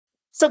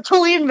So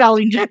Colleen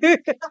Ballinger.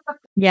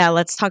 Yeah,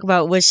 let's talk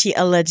about what she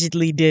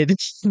allegedly did.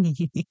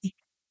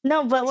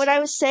 No, but what I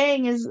was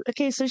saying is,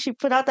 okay, so she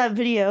put out that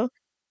video.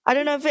 I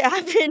don't know if it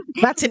happened.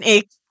 That's an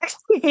ick.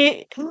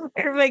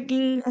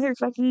 her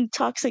fucking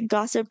toxic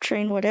gossip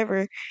train,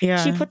 whatever.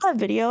 She Yeah. put that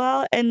video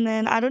out, and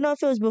then I don't know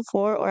if it was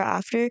before or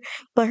after,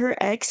 but her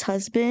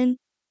ex-husband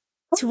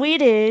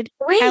tweeted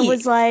and Wait,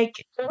 was like,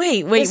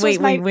 wait, "This was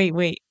my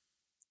wait.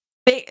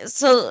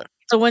 So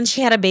the one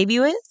she had a baby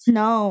with?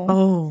 no."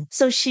 Oh,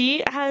 So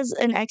she has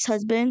an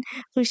ex-husband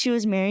who she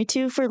was married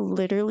to for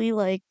literally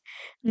like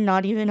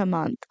not even a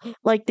month.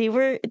 Like they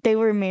were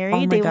oh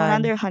married, my they went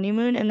on God. their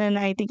honeymoon, and then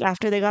I think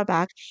after they got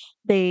back,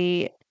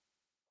 they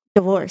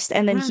divorced,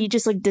 and then he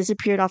just like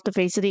disappeared off the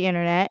face of the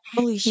internet.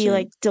 Holy He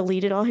like shit.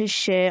 deleted all his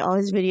shit, all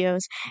his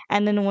videos,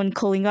 and then when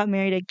Colleen got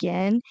married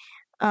again,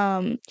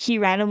 he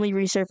randomly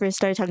resurfaced,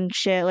 started talking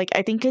shit. Like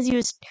I think because he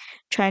was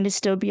trying to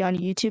still be on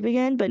YouTube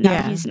again, but now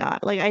Yeah. he's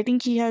not. Like I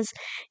think he's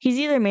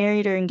either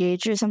married or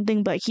engaged or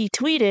something. But he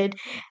tweeted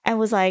and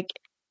was like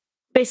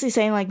basically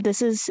saying like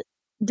this is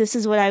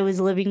what I was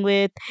living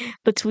with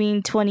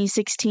between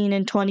 2016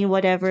 and 20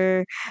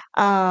 whatever.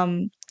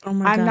 Um, Oh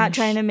my I'm not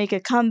trying gosh. to make a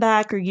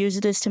comeback or use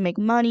this to make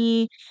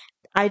money.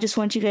 I just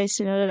want you guys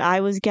to know that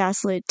I was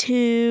gaslit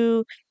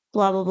too.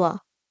 Blah blah blah.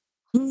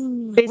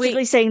 Wait,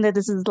 Basically saying that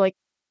this is like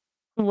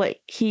what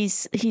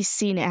he's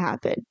seen it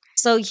happen.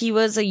 so he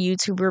was a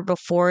YouTuber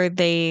before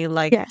they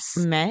like Yes.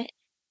 met?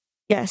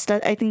 Yes,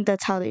 that I think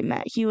that's how they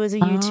met. He was a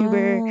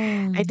YouTuber.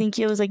 Oh, I think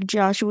it was like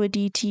Joshua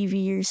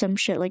DTV or some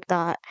shit like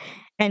that.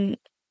 And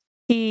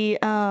he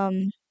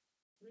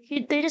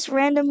they just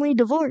randomly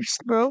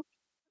divorced, bro.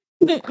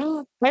 I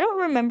don't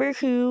remember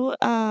who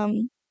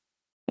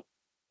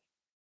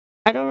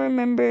I don't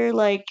remember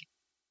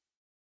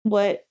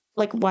what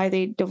like why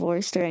they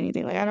divorced or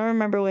anything. Like I don't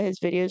remember what his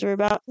videos were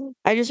about.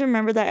 I just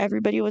remember that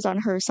everybody was on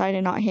her side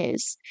and not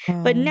his.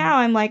 But um, now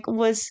I'm like,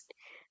 was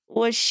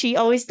she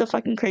always the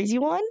fucking crazy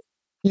one?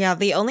 yeah,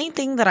 the only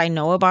thing that I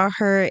know about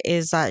her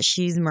is that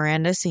she's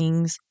Miranda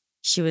Sings.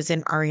 She was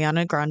in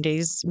Ariana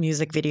Grande's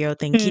music video,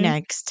 Thank You Mm.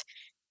 Next,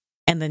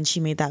 and then she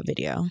made that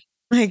video.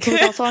 Like, She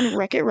was also on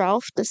Wreck-It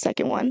Ralph, the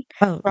second one.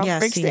 oh, Ralph yeah,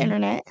 Breaks the see,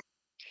 Internet.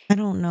 I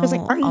don't I was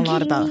like, know "Are a you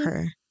lot kidding about me?"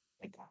 her.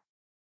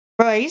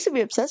 Bro, I used to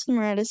be obsessed with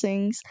Miranda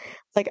Sings.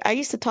 Like I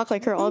used to talk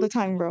like her all the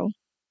time, bro.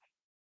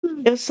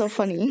 It was so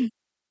funny.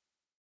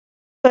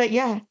 But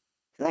yeah, isn't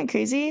that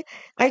crazy?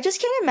 I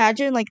just can't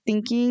imagine like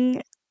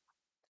thinking,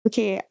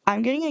 okay,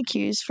 I'm getting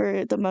accused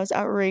for the most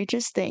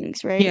outrageous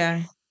things, right?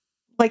 Yeah,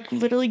 Like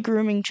literally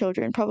grooming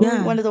children, probably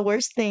yeah. one of the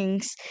worst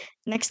things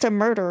next to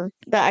murder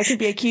that I could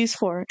be accused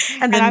for.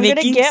 And And then I'm gonna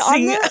making get on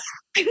sing. the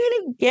I'm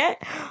gonna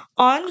get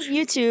on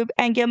YouTube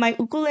and get my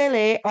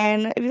ukulele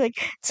and be like,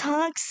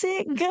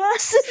 toxic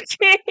gossip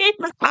kid.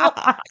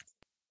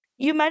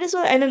 You might as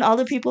well. And then all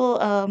the people,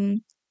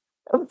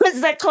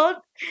 what's that called?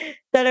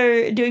 That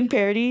are doing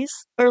parodies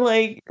or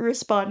like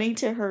responding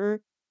to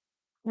her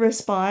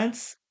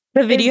response.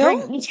 The It video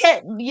bring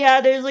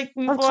yeah, there's like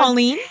of people on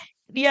Colleen?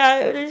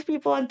 yeah, there's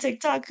people on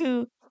TikTok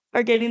who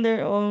are getting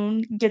their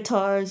own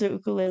guitars or Oh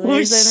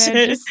ukuleles and they're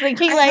shit. just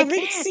thinking I like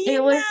haven't seen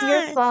it was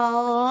your that.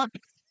 fault.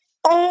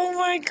 Oh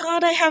my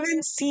God, I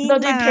haven't They'll seen do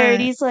that.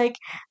 parodies like,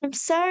 I'm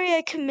sorry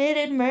I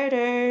committed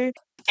murder.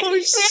 Oh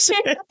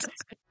shit.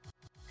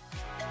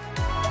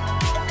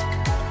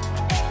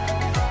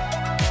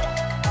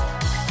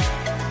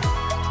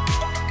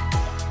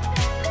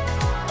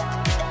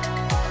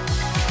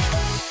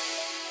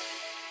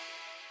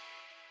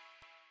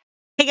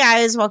 Hey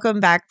guys, welcome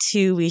back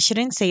to We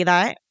Shouldn't Say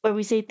That. Where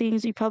we say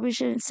things we probably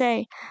shouldn't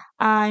say.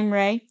 I'm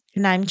Ray.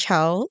 And I'm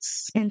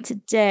Charles. And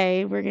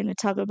today we're going to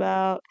talk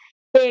about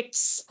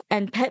icks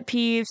and pet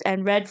peeves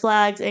and red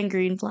flags and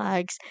green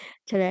flags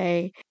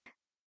today.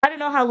 I don't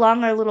know how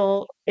long our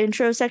little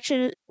intro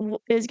section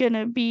is going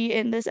to be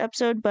in this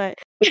episode, but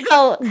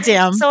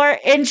Damn. so our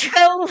intro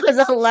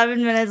was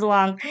 11 minutes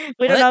long.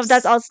 We don't know if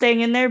that's Whoops. all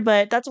staying in there,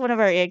 but that's one of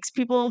our icks.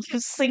 People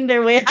just sing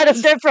their way out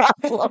of their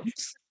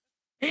problems.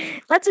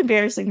 That's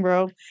embarrassing,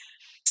 bro.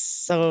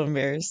 So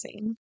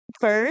embarrassing.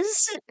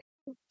 First,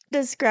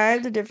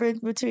 describe the difference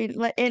between,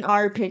 like, in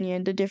our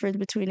opinion, the difference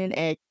between an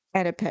ick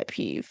and a pet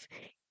peeve.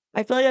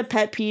 I feel like a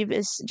pet peeve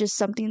is just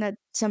something that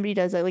somebody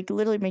does that like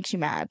literally makes you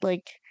mad,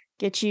 like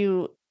gets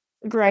you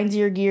grinds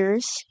your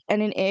gears,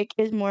 and an ick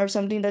is more of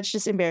something that's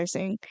just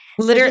embarrassing.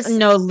 It just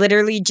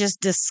Literally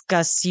just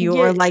disgusts you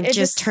or yeah, like it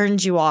just just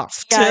turns you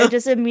off yeah, it too.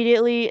 just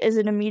immediately is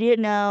an immediate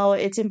no.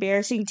 It's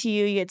embarrassing to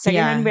you. You get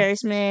secondhand Yeah.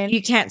 embarrassment.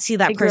 You can't see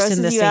that It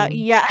person the grosses you out.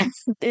 same. Yeah,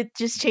 it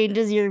just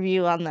changes your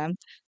view on them.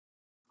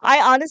 I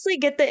honestly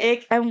get the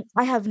ick, and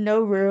I have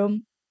no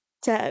room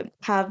to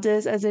have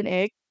this as an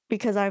ick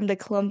because I'm the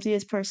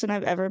clumsiest person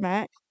I've ever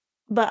met.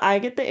 But I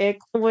get the ick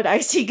when I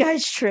see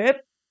guys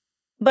trip,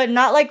 but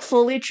not like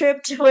fully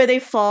trip to where they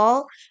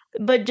fall,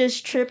 but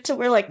just trip to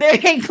where like their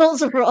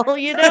ankles roll,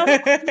 you know?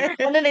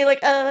 And then they like,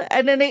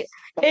 and then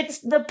it's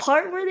the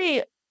part where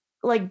they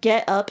like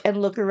get up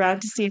and look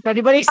around to see if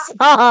anybody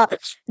saw.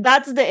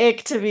 That's the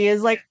ick to me,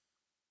 is like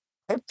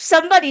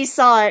Somebody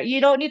saw it.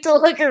 You don't need to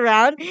look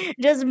around.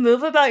 Just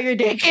move about your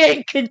day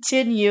and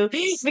continue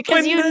because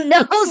When you the know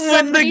when the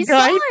somebody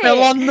saw guy fell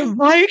it. on the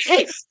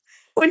bike,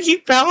 when he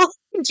fell,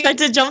 he tried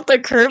to jump the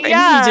curb and he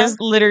Yeah. just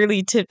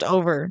literally tipped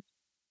over.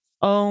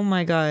 Oh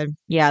my god.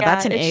 Yeah,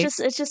 that's Yeah, an ick.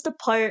 it's just a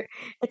part.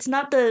 It's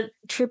not the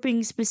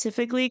tripping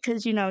specifically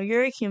because you know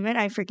you're a human.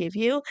 I forgive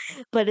you,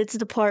 but it's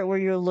the part where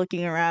you're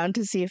looking around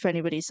to see if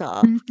anybody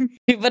saw.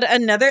 But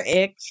another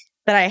ick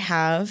that I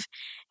have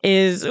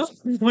is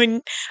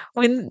when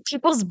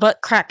people's butt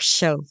cracks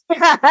show.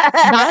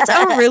 That's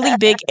a really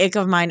big ick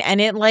of mine,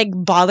 and it, like,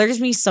 bothers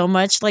me so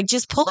much, like,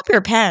 just pull up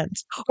your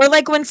pants. Or,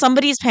 like, when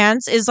somebody's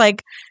pants is,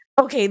 like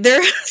okay,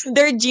 their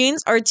their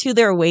jeans are to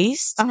their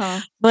waist,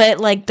 Uh-huh. but,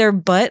 like, the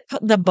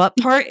butt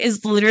part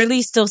is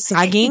literally still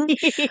sagging.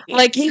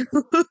 Like, you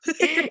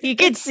You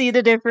can see the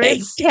I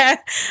difference. can't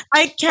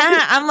I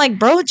can't. I'm like,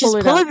 "Bro, Pull just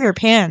it pull up. up your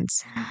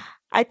pants.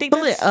 I think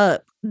Pull it that's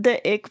up." the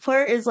ick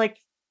part is like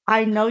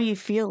I know you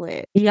feel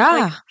it. Like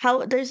Yeah.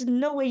 how there's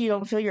no way you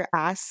don't feel your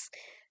ass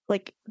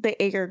like the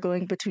air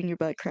going between your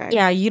butt crack.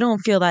 Yeah, you don't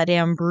feel that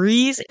damn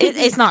breeze.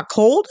 It's not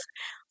cold?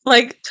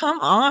 Like, come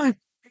on.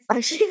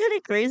 Actually kind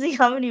of crazy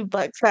how many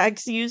butt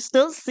cracks you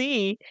still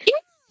see.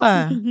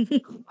 Yeah.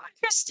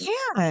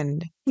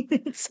 Understand.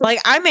 So Like,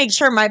 I make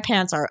sure my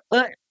pants are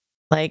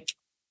like,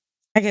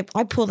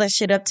 I pull that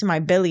shit up to my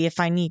belly if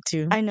I need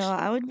to. I know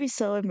I would be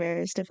so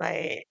embarrassed if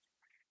I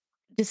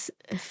just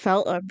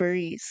felt a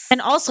breeze.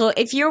 And also,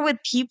 if you're with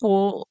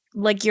people,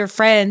 like your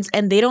friends,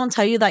 and they don't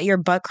tell you that your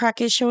butt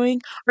crack is showing,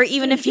 or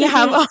even if you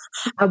have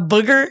a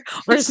booger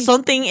or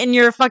something in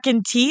your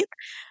fucking teeth,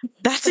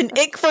 that's an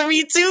ick for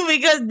me too,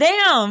 because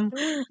damn.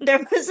 There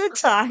was a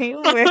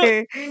time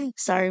where,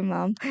 sorry,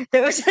 mom.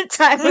 There was a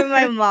time where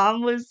my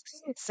mom was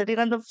sitting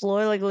on the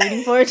floor, like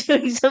leaning forward,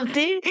 doing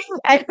something,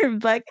 and her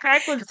butt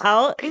crack was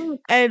out,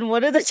 and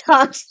one of the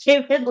dogs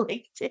came and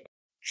licked it.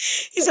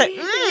 He's like,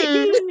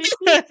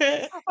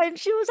 And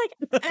she was like,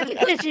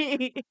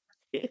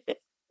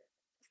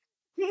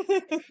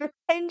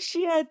 and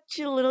she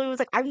literally was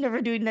like, I'm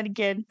never doing that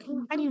again.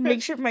 I need to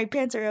make sure my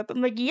pants are up.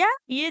 I'm like, yeah,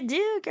 you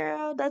do,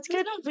 girl. That's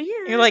kind of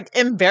You're weird. like,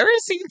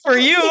 embarrassing for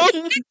you.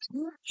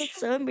 It's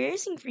so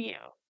embarrassing for you.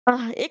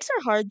 Icks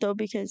are hard though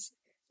because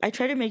I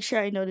try to make sure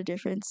I know the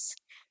difference,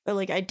 or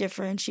like I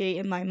differentiate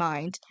in my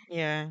mind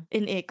Yeah.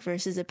 an ick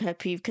versus a pet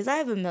peeve because I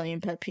have a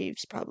million pet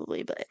peeves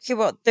probably, but Okay,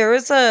 well, there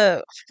was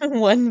a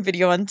one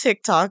video on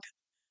TikTok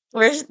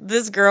where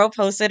this girl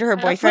posted her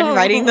boyfriend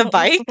riding the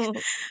bike,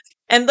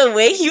 and the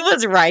way he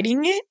was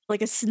riding it,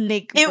 like a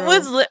snake, it bro.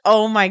 was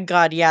oh my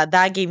god, yeah,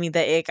 that gave me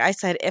the ick. I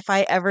said, if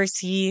I ever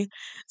see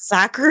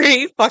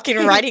Zachary fucking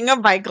riding a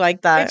bike like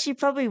And that, she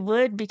probably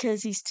would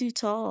because he's too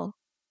tall.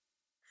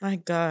 my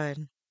god,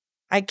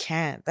 I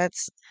can't.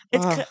 That's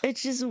It's oh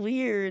it's just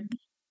weird.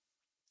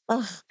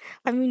 Ugh.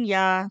 I mean,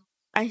 yeah.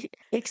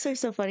 Icks are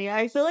so funny.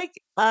 I feel like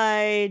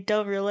I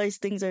don't realize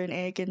things are an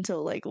ick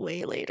until like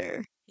way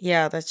later.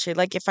 yeah, that's true.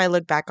 Like if I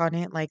look back on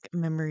it, like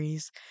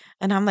memories,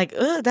 and I'm like,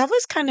 ugh, that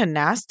was kind of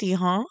nasty,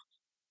 huh?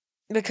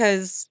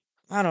 Because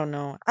I don't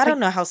know. I Like don't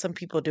know how some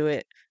people do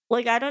it.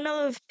 I don't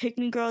know if pick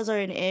me girls are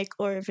an ick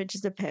or if it's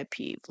just a pet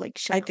peeve. Like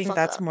shut I the think fuck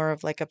that's up. more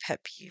of like a pet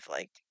peeve.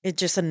 Like it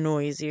just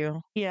annoys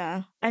you.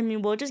 Yeah. I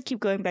mean, we'll just keep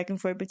going back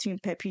and forth between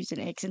pet peeves and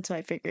icks until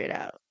I figure it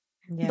out.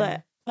 Yeah.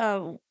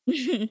 But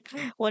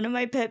one of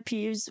my pet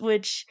peeves,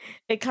 which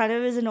it kind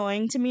of is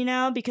annoying to me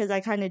now because I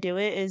kind of do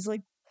it, is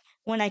like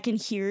when I can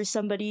hear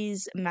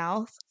somebody's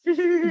mouth.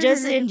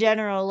 Just in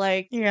general,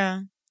 like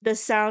Yeah. the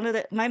sound of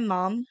my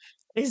mom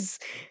is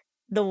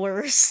the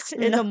worst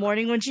in No. the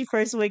morning when she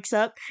first wakes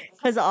up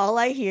because all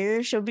I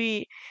hear, she'll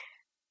be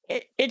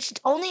it's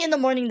only in the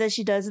morning that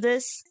she does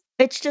this.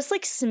 It's just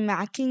like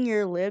smacking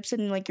your lips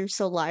and like your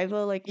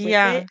saliva like with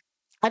Yeah. it.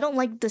 I don't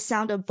like the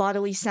sound of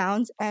bodily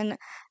sounds and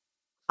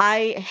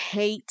I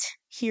hate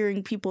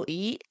hearing people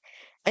eat.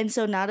 And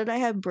so now that I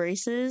have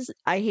braces,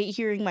 I hate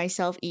hearing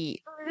myself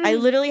eat. I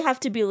literally have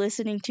to be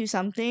listening to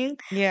something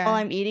while Yeah.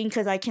 I'm eating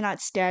because I cannot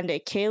stand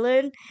it.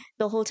 Kaylin,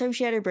 the whole time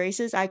she had her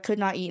braces, I could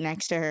not eat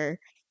next to her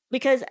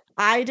because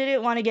I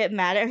didn't want to get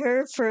mad at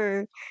her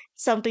for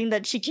something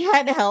that she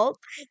can't help.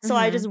 So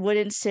I Mhm. just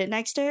wouldn't sit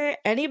next to her.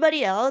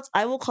 Anybody else,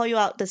 I will call you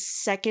out the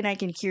second I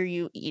can hear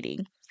you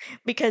eating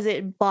because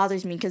it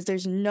bothers me because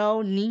there's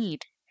no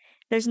need.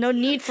 There's no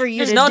need for you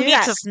There's to no do need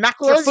that. to smack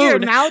your Close your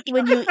food. mouth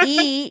when you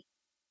eat.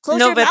 Close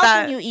No, your but mouth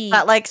when that you eat.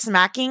 that like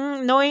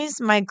smacking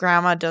noise, my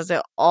grandma does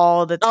it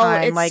all the Oh,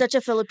 time. it's Like such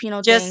a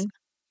Filipino just thing.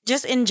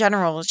 just in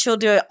general, she'll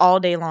do it all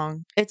day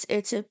long. It's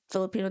a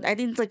Filipino. I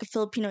think it's like a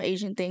Filipino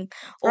Asian thing,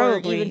 or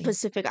even Probably.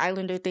 Pacific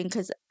Islander thing.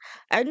 Because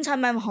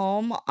anytime I'm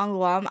home on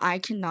Guam, I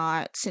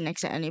cannot sit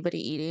next to anybody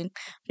eating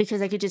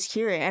because I could just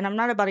hear it, and I'm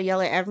not about to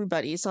yell at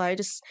everybody. So I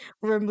just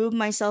remove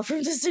myself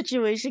from the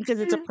situation because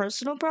it's a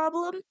personal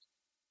problem.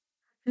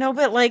 No,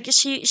 but like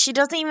she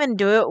doesn't even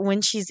do it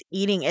when she's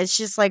eating. It's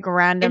just like In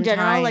random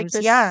general, like times.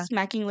 the Yeah.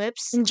 smacking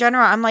lips. In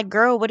general, I'm like,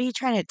 girl, what are you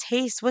trying to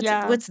taste?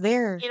 Yeah. What's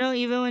there? You know,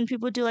 even when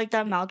people do like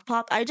that mouth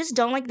pop, I just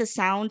don't like the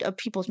sound of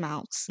people's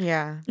mouths.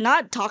 Yeah.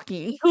 Not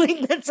talking.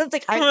 Like that sounds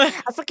like I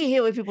fucking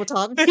hate when people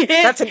talk.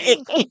 That's an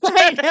ick.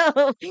 I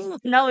know.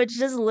 No, it's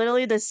just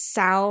literally the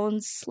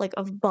sounds like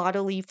of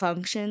bodily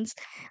functions,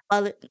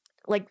 other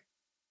like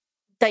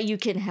that you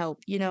can help.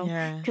 You know,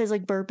 Yeah. because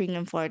like burping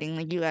and farting,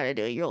 like you gotta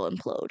do it, you'll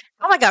implode.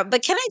 Oh my god,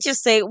 but can I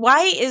just say,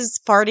 why is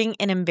farting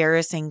an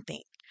embarrassing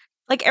thing?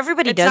 Like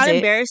everybody It's does not it.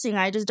 embarrassing.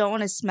 I just don't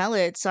want to smell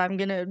it, so I'm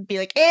gonna be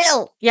like,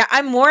 ew. Yeah,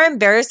 I'm more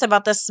embarrassed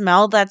about the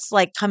smell that's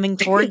like coming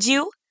towards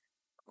you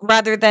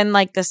rather than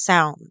like the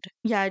sound.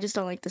 Yeah, I just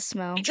don't like the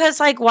smell. Because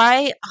like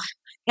why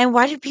and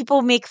why do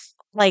people make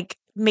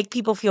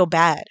people feel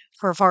bad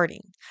for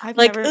farting? I've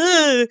Like,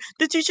 never.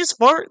 did you just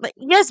fart? Like,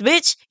 yes,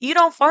 bitch, you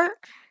don't fart.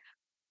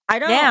 I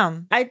don't.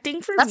 Damn. I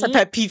think for That's a me,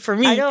 pet peeve for I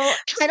me. don't.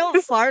 I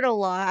don't fart a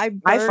lot. I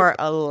I burp. fart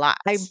a lot.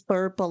 I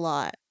burp a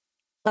lot.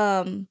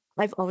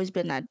 I've always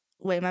been that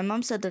way. My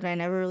mom said that I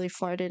never really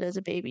farted as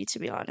a baby, to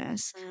be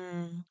honest.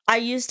 Mm. I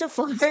used to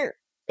fart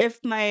if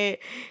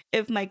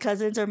my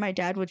cousins or my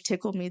dad would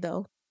tickle me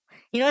though.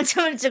 You know when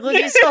someone tickles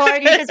you so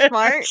hard you just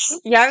fart?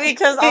 Yeah,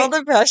 because all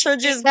the pressure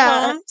just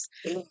Yeah. comes.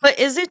 But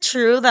is it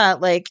true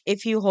that like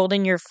if you hold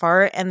in your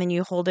fart and then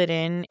you hold it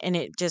in and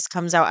it just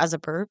comes out as a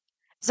burp?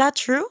 Is that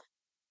true?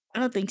 I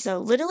don't think so.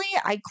 Literally,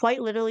 I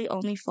quite literally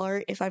only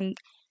fart if I'm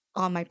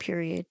on my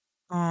period.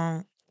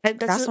 Um, Like,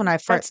 That's that's the- when I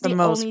fart that's the the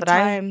most, only but I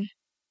time.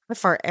 I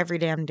fart every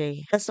damn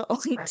day. That's the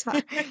only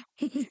time.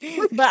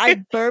 But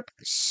I burp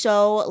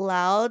so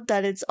loud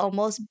that it's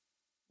almost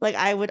like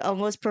I would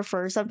almost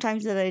prefer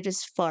sometimes that I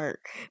just fart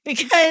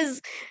because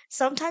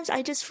sometimes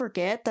I just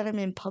forget that I'm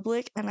in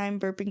public and I'm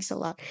burping so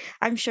loud.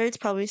 I'm sure it's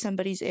probably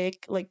somebody's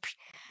ick, like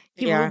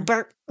people who Yeah.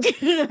 burp.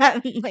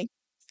 like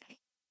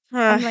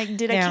I'm like,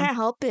 dude, I Damn. can't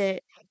help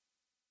it.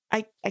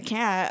 I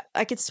can't.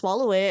 I could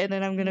swallow it and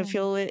then I'm gonna Mm.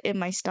 feel it in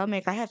my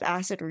stomach. I have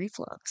acid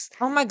reflux.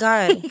 Oh my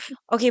god.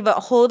 Okay, but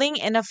holding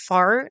in a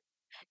fart,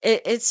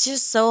 it's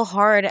just so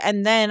hard.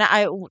 And then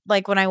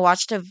like when I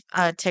watched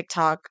a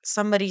TikTok,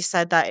 somebody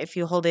said that if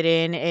you hold it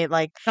in, it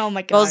like Oh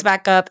my goes god.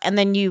 back up and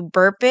then you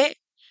burp it.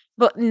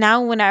 But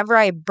now whenever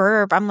I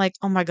burp, I'm like,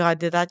 oh my god,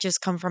 did that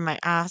just come from my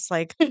ass?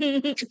 Like,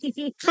 I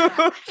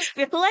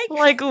feel like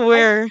like I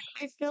where?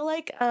 I feel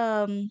like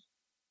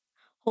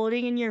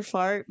holding in your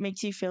fart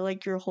makes you feel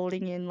like you're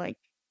holding in like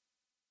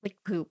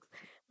poop.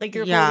 Like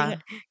Yeah,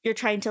 you're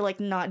trying to like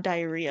not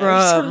diarrhea or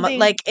bruh, something.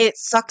 like it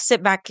sucks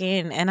it back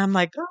in, and I'm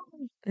like,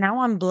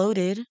 now I'm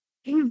bloated,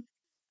 and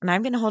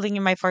I've been holding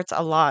in my farts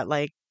a lot.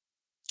 Like,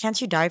 can't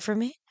you die for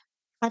me?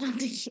 I don't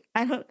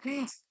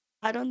think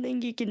I don't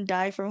think you can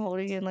die from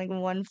holding in like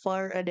one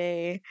fart a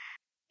day.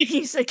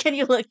 You said, can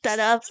you look that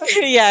up?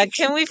 Yeah,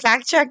 can we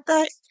fact check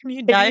that? Can you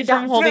If die you die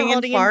from from holding in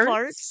holding in farts?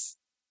 farts?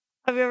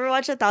 Have you ever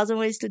watched A Thousand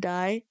Ways to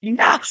Die?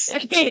 Yeah.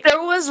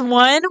 There was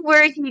one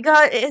where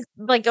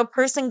like a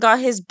person got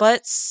his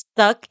butt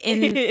stuck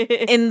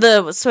in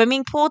the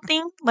swimming pool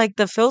thing, like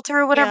the filter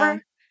or Yeah.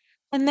 whatever,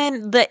 and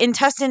then the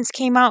intestines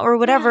came out or Yeah.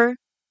 whatever.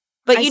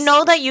 But I you s-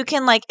 know that you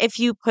can like if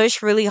you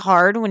push really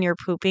hard when you're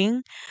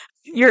pooping,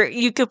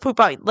 you could poop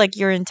out like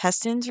your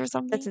intestines or that's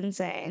something.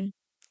 insane.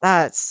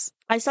 That's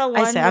I saw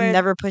I say one I'm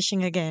never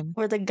pushing again.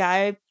 where the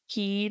guy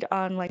peed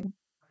on like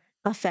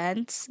a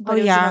fence, Oh but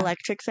it was an yeah.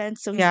 electric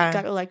fence, so he Yeah.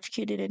 got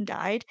electrocuted and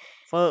died.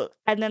 Fuck.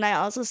 And then I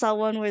also saw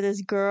one where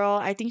this girl,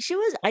 I think she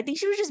was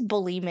just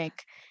bulimic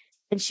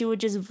and she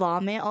would just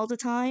vomit all the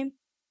time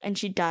and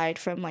she died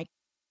from like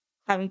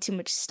having too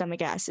much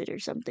stomach acid or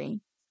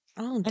something.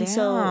 Oh And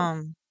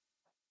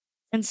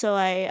so damn.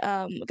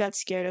 I got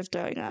scared of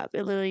throwing up.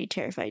 It literally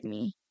terrified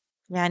me.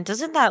 Yeah, and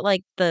doesn't that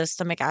like the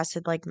stomach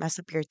acid like mess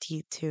up your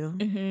teeth too?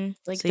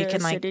 Like So you the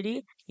can like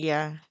acidity.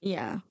 yeah.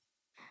 Yeah.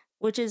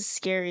 Which is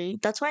scary.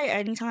 That's why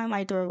anytime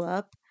I throw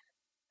up,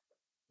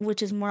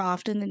 which is more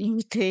often than you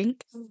would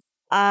think,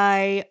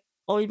 I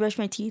always brush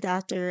my teeth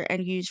after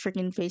and use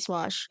freaking face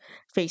wash,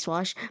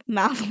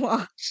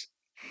 mouthwash,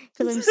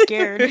 because I'm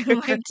scared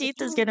my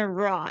teeth is gonna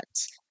rot.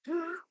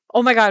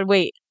 Oh my god,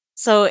 wait.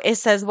 So it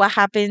says what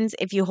happens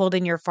if you hold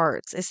in your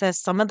farts. It says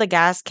some of the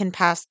gas can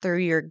pass through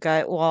your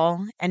gut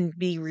wall and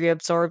be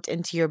reabsorbed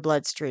into your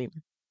bloodstream.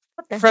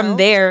 What the From hell?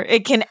 there,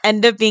 it can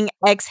end up being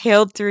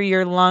exhaled through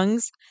your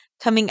lungs,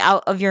 coming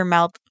out of your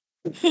mouth.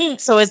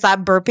 So is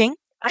that burping?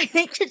 I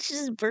think it's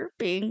just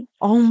burping.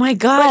 Oh my But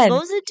god.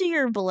 goes into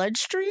your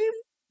bloodstream?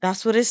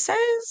 That's what it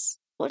says.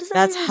 What does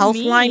that That's even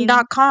mean?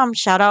 healthline.com.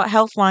 Shout out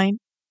Healthline.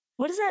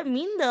 What does that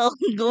mean though?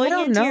 I Going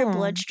don't into your know.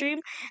 bloodstream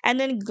and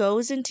then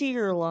goes into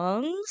your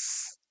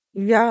lungs?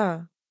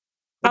 Yeah.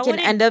 It How can would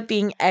it end up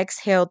being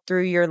exhaled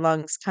through your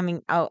lungs,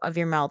 coming out of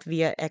your mouth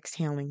via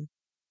exhaling.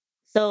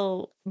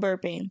 so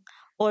burping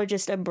or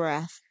just a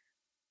breath?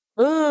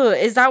 Ooh,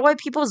 is that why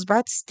people's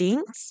breath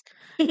stinks?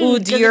 Ooh, do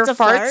Because your it's a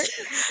farts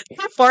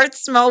fart? farts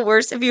smell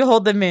worse if you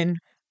hold them in?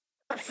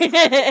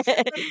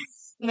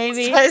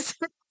 Maybe. Says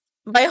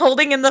By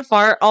holding in the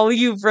fart, all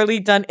you've really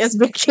done is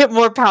make it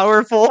more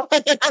powerful.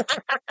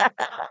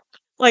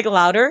 Like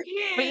louder.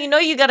 But you know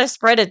you gotta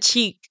spread a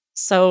cheek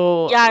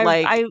so Yeah,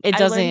 like it I learned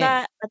doesn't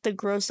that at the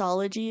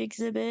grossology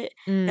exhibit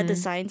at the mm.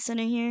 science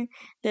center here.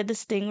 They had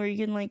this thing where you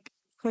can like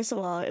first of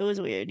all, it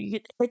was weird.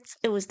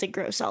 It was the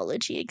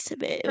grossology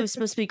exhibit. It was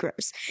supposed to be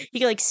gross. You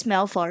could like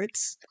smell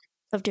farts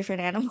of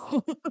different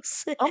animals.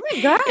 Oh my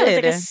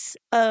It was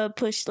like god.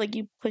 push like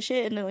you push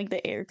it and then like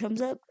the air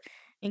comes up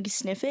and you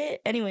sniff it.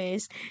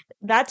 Anyways,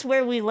 that's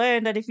where we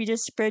learned that if you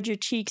just spread your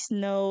cheeks,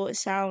 no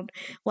sound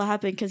will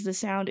happen because the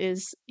sound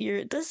is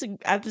your. This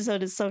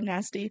episode is so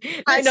nasty.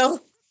 I This know.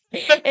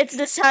 it's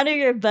the sound of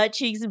your butt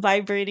cheeks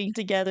vibrating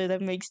together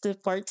that makes the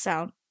fart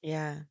sound.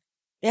 Yeah.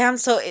 Damn,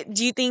 so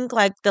do you think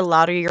like the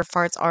louder your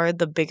farts are,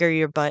 the bigger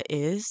your butt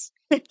is?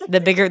 The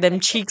bigger them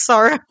cheeks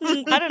are?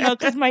 I don't know,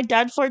 cause my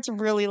dad farts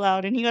really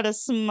loud and he got a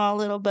small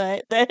little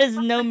butt that has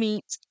no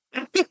meat.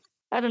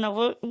 I don't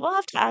know. We'll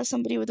have to ask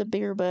somebody with a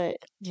bigger butt.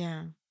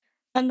 Yeah.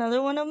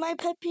 Another one of my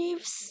pet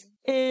peeves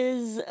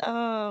is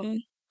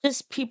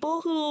just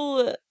people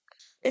who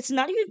it's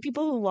not even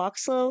people who walk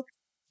slow.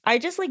 I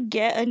just like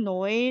get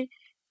annoyed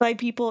by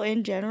people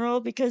in general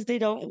because they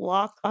don't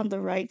walk on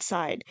the right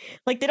side.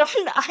 Like they don't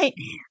I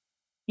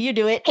you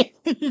do it.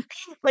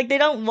 Like they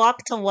don't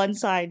walk to one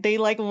side. They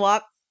like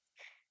walk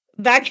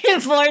back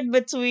and forth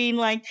between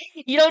like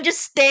you don't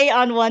just stay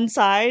on one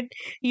side.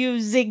 You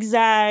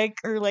zigzag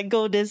or like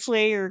go this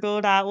way or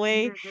go that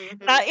way.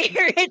 That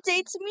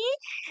irritates me.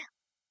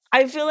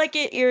 I feel like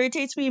it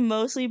irritates me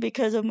mostly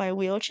because of my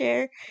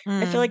wheelchair.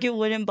 I feel like Mm. it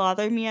wouldn't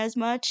bother me as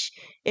much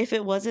if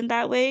it wasn't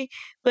that way,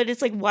 but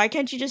it's like, why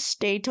can't you just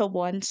stay to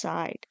one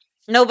side?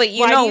 No, but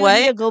you Why do know you need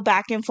what? to go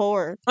back and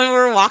forth? When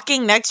we're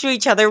walking next to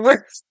each other,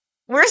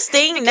 we're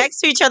staying Because next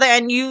to each other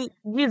and you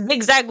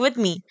zigzag with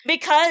me.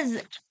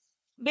 because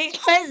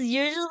because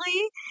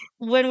usually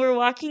when we're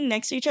walking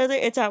next to each other,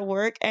 it's at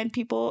work and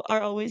people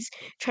are always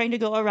trying to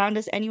go around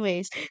us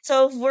anyways.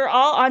 So if we're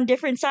all on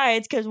different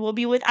sides, because we'll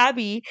be with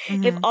Abby,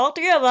 if Mhm. all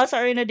three of us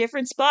are in a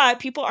different spot,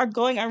 people are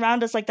going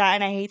around us like that,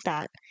 and I hate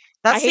that.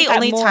 I That's hate the that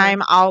only more.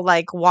 time I'll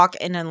like walk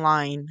in a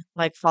line,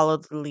 like follow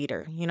the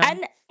leader, you know?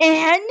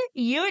 And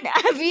you and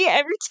Abby,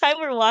 every time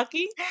we're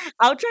walking,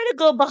 I'll try to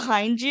go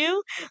behind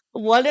you.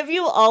 One of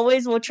you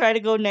always will try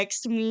to go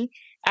next to me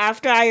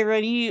after I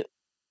already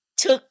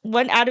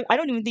went out of. I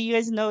don't even think you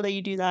guys know that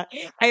you do that.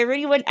 I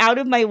already went out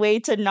of my way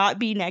to not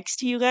be next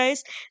to you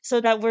guys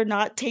so that we're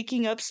not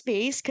taking up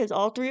space because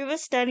all three of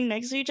us standing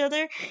next to each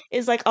other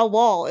is like a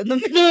wall in the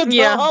middle of the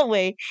Yeah.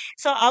 hallway.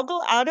 So I'll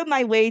go out of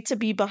my way to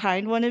be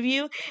behind one of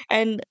you,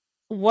 and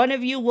one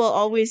of you will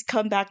always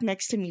come back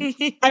next to me.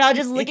 And I'll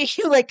just look at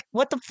you like,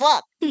 what the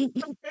fuck?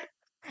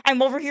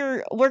 I'm over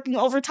here working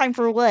overtime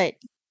for what?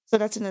 So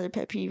that's another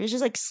pet peeve. It's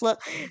just like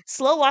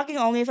slow walking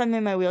only if I'm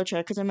in my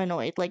wheelchair because I'm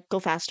annoyed. Like go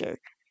faster.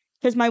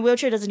 Because my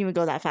wheelchair doesn't even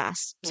go that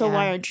fast. So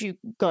why Yeah. aren't you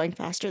going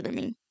faster than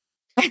me?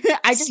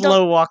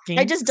 Slow I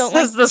walking, just don't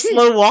like says the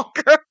slow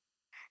walker.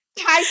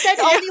 I said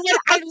Yeah. only when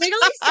I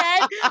literally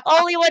said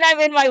only when I'm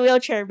in my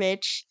wheelchair,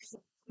 bitch.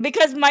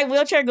 Because my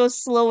wheelchair goes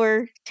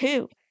slower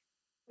too.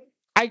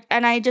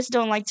 I just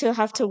don't like to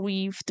have to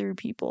weave through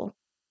people.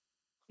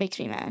 Makes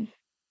me mad.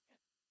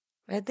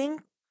 I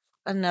think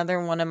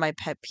another one of my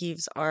pet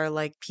peeves are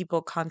like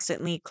people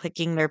constantly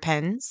clicking their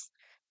pens.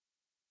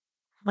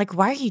 Like,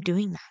 why are you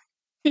doing that?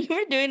 You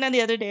were doing that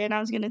the other day and I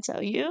was gonna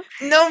tell you.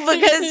 No,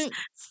 because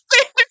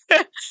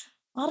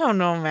I don't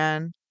know,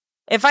 man.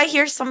 If I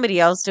hear somebody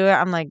else do it,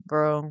 I'm like,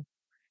 bro.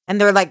 And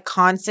they're like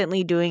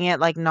constantly doing it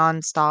like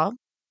nonstop.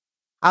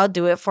 I'll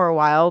do it for a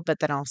while, but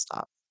then I'll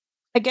stop.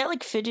 I get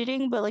like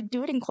fidgeting, but like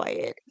do it in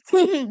quiet.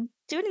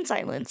 Do it in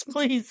silence,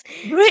 please.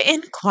 Do it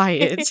in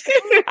quiet.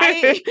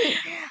 I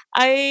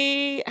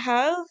I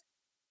have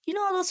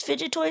all those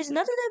fidget toys.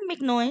 None of them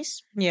make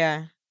noise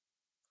Yeah.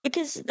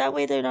 because that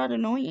way they're not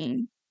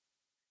annoying.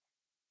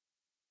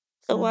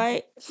 So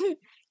Mm.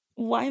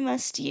 why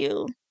must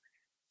you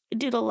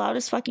do the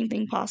loudest fucking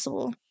thing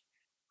possible?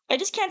 I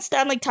just can't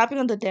stand like tapping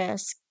on the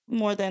desk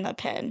more than a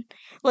pen.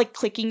 Like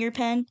clicking your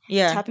pen,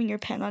 Yeah. tapping your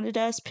pen on the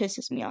desk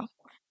pisses me off.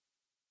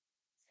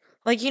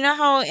 Like, you know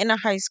how in a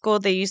high school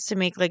they used to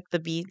make like the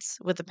beats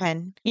with a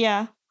pen?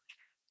 Yeah,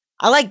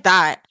 I like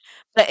that.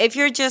 But if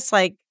you're just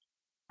like,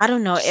 I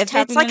don't know, just if it's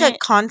tapping like on a it.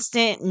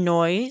 constant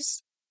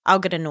noise, I'll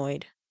get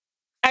annoyed.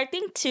 I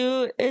think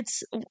too,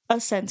 it's a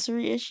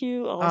sensory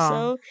issue Oh,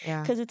 also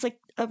yeah. because it's like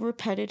a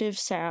repetitive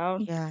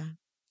sound. Yeah.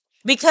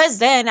 Because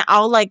then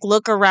I'll like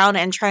look around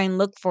and try and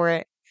look for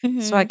it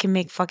so I Hmm. can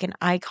make fucking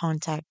eye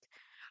contact.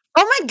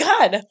 Oh my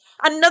god.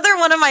 Another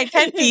one of my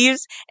pet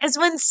peeves is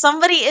when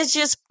somebody is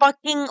just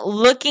fucking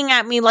looking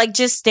at me like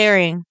just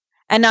staring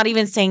and not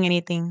even saying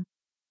anything.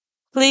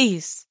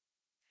 Please.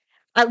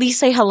 At least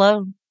say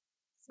hello.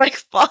 Like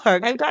fuck.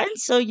 I've gotten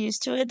so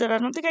used to it that I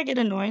don't think I get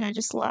annoyed. I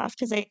just laugh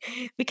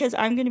because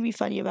I'm gonna be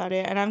funny about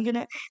it, and I'm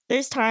gonna.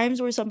 There's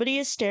times where somebody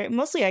is staring,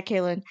 mostly at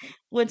Kaylin.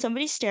 When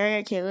somebody's staring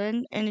at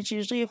Kaylin, and it's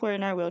usually if we're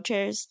in our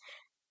wheelchairs.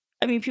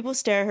 I mean, people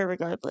stare at her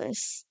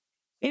regardless.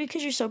 Maybe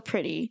because you're so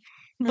pretty.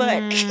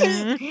 But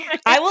Mm.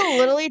 I will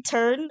literally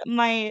turn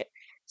my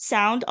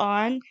sound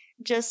on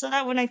just so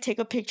that when I take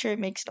a picture, it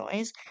makes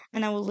noise,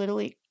 and I will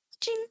literally,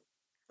 ching,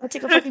 I'll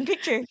take a fucking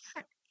picture.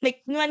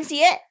 Like, you want to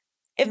see it? Oh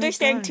If my they're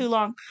staring god. too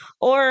long,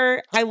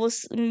 or I will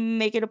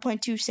make it a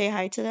point to say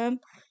hi to them,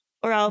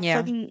 or I'll Yeah.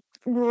 fucking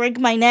rig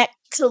my neck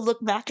to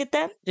look back at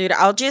them. Dude,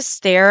 I'll just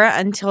stare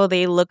until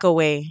they look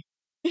away.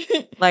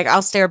 Like,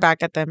 I'll stare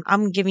back at them.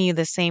 I'm giving you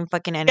the same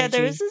fucking Yeah,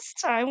 there was energy. this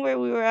time where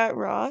we were at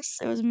Ross.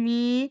 It was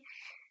me,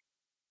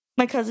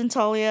 my cousin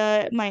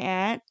Talia, my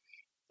aunt,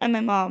 and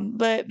my mom.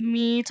 But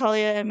me,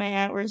 Talia, and my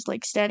aunt were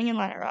like standing in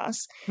line at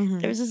Ross. There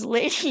Mhm. was this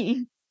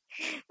lady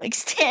like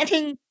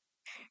standing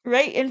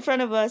right in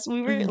front of us.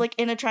 We were Mhm. like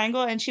in a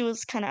triangle, and she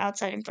was kind of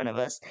outside in front of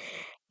us.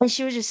 And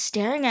she was just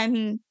staring at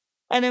me.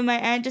 And then my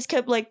aunt just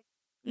kept like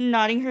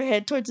nodding her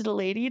head towards the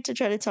lady to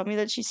try to tell me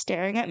that she's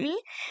staring at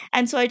me.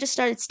 And so I just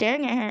started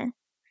staring at her.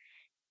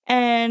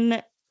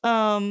 And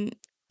um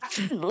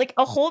like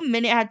a whole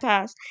minute had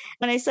passed.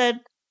 And I said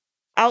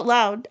out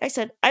loud, I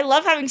said, I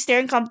love having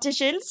staring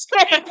competitions.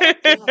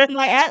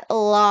 My aunt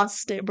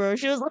lost it, bro.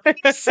 She was like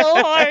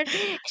so hard.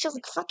 She was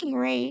like, fucking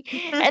Ray.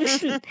 And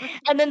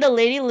and then the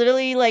lady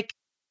literally like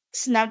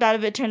snapped out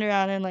of it, turned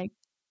around and like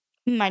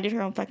minded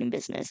her own fucking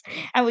business.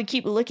 And would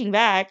keep looking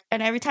back.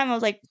 And every time I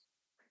was like,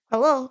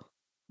 hello.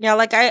 Yeah,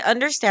 like, I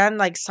understand,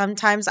 like,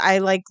 sometimes I,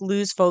 like,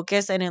 lose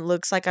focus and it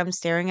looks like I'm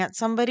staring at She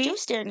somebody,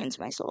 was staring into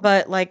my soul.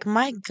 but, like,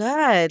 my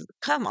god,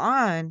 come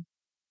on.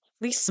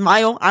 At least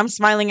smile. I'm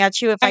smiling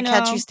at you. If I I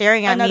catch you know.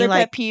 staring at me, Another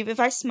like, pet peeve.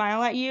 If I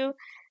smile at you,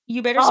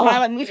 you better oh,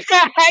 smile at me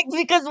back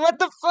because what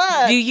the do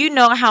fuck? you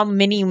know how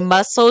many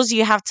muscles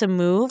you have to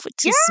move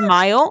to Yeah,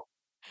 smile?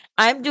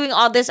 I'm doing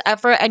all this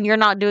effort and you're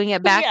not doing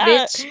it back,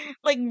 yeah. bitch.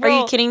 Like, Are you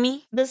bro, kidding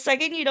me? the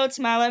second you don't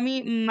smile at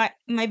me,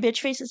 my bitch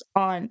face is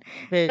on.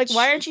 Like,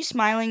 why Bitch. aren't you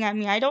smiling at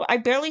me? I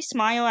barely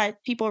smile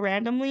at people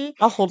randomly.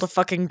 I'll hold a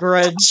fucking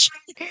grudge.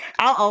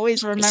 I'll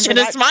always I remember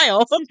shouldn't that.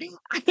 smile.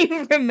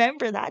 I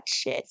remember that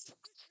shit.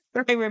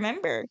 I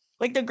remember.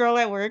 Like the girl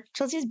at work.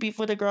 Chelsea has beef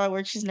with a girl at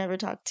work she's never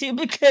talked to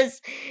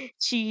because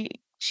she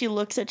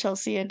looks at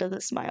Chelsea and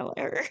doesn't smile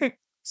at her.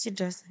 She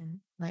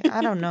doesn't. Like,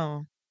 I don't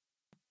know.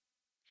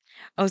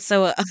 Oh,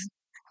 so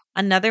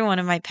another one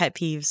of my pet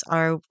peeves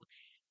are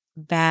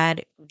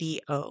bad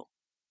BO.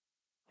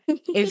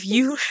 If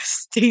you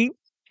stink,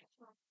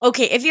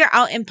 okay, if you're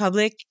out in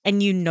public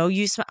and you know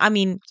you smell, I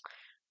mean,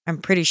 I'm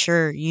pretty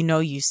sure you know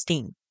you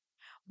stink,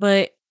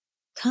 but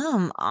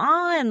come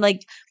on,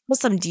 like, put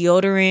some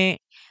deodorant.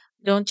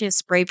 Don't just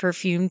spray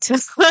perfume to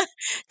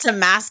to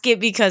mask it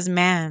because,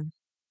 man.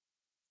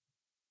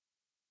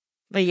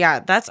 But yeah,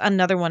 that's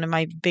another one of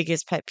my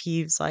biggest pet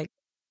peeves. Like,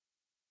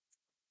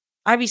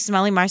 I be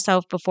smelling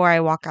myself before I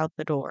walk out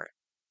the door.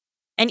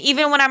 And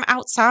even when I'm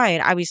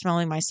outside, I be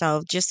smelling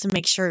myself just to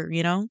make sure,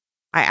 you know?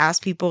 I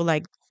ask people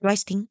like, "Do I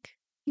stink?"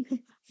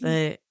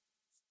 But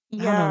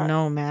I don't Yeah,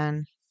 know,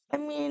 man. I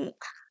mean,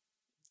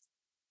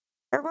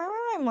 I remember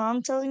my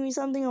mom telling me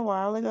something a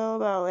while ago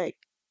about like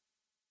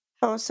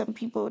how some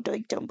people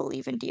like don't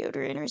believe in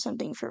deodorant or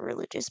something for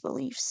religious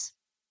beliefs,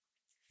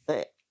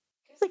 but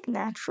it's like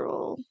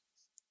natural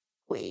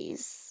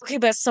ways Okay,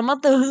 but some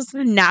of those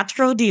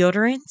natural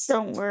deodorants,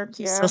 don't work.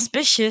 Yeah,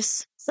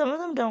 suspicious. some of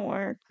them don't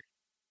work.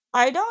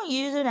 I don't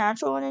use a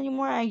natural one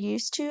anymore. I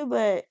used to,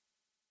 but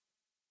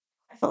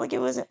I felt like it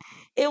wasn't.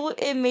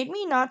 It made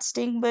me not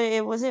stink, but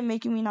it wasn't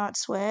making me not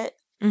sweat.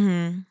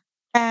 Mhm.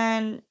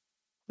 And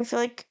I feel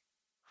like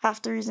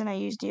half the reason I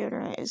use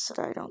deodorant is so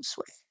that I don't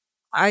sweat.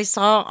 I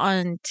saw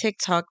on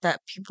TikTok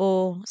that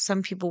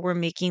some people were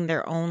making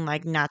their own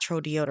like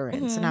natural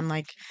deodorants, and Hmm. I'm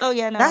like, Oh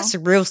yeah, no, that's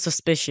real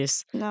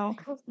suspicious. no.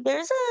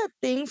 There's a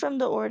thing from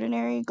The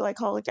Ordinary,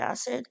 glycolic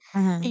acid, that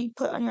Mhm. you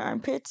put on your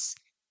armpits,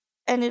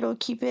 and it'll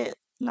keep it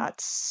not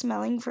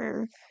smelling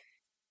for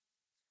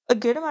a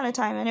good amount of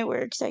time, and it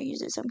works. I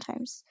use it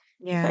sometimes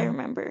if I Yeah.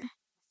 remember.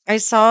 I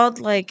saw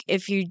like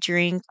if you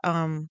drink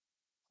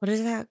what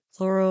is that?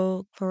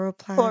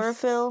 Chloroplast?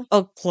 Chlorophyll.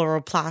 Oh,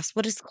 chloroplast.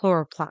 What is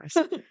chloroplast?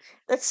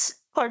 That's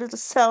part of the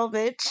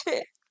salvage.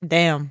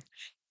 Damn.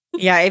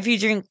 Yeah, if you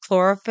drink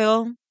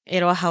chlorophyll,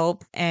 it'll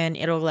help and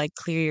it'll like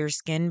clear your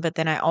skin. But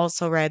then I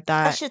also read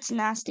That that, shit's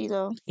nasty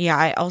though. yeah,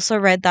 I also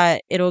read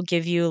that it'll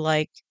give you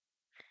like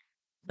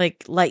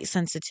light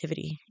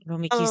sensitivity. It'll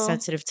make you Oh,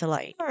 sensitive to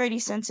light. I'm already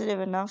sensitive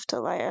enough to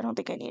light. I don't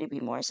think I need to be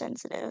more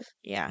sensitive.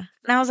 Yeah.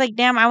 And I was like,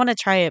 damn, I want to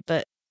try it,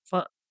 but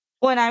well,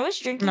 When I was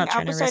I'm drinking not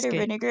trying apple to risk cider it.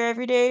 vinegar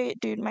every day,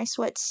 dude, my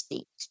sweat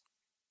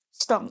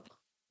stunk.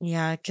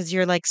 Yeah, because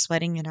you're like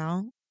sweating it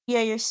out.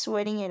 Yeah, you're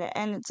sweating it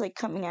and it's like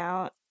coming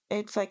out.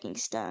 It fucking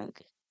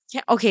stunk.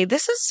 Yeah, okay,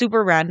 this is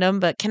super random,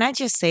 but can I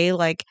just say,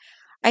 like,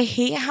 I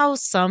hate how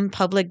some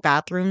public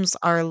bathrooms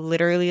are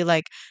literally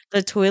like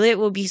the toilet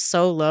will be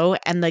so low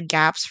and the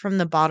gaps from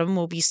the bottom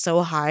will be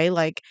so high.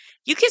 Like,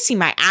 you can see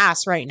my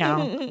ass right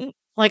now.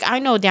 Like, I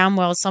know damn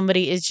well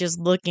somebody is just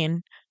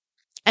looking.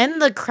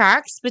 And the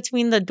cracks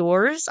between the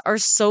doors are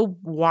so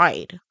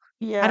wide.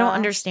 I don't Yeah.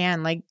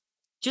 understand. Like,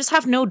 just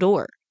have no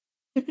door.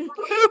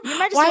 You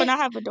might as well Why? not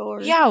have a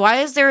door. Yeah, why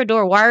is there a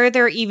door? Why are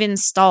there even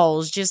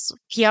stalls? Just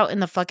pee out in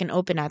the fucking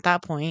open at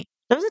that point.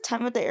 There was a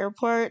time at the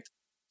airport.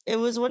 It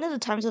was one of the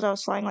times that I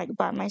was flying like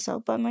by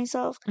myself,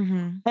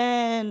 Mhm.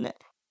 and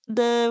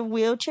the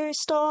wheelchair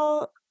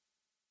stall,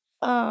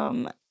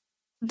 um,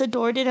 the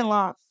door didn't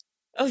lock.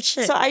 Oh,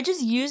 So shit. I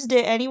just used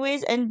it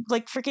anyways and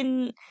like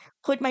freaking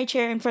put my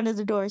chair in front of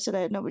the door so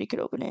that nobody could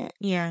open it.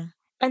 Yeah.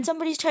 And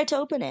somebody's tried to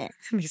open it.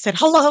 And he said,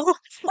 "Hello?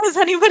 Is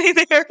anybody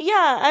there?"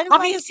 Yeah, and I'm like,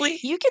 Obviously.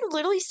 you can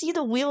literally see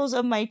the wheels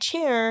of my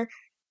chair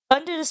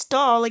under the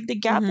stall. Like the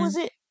gap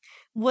Mhm.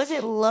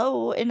 wasn't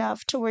low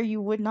enough to where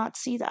you would not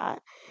see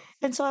that.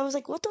 And so I was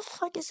like, what the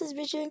fuck is this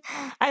bitch doing?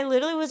 I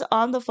literally was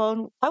on the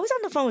phone. I was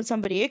on the phone with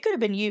somebody. It could have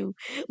been you,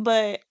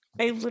 but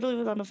I literally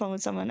was on the phone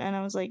with someone and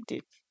I was like,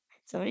 dude,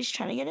 somebody's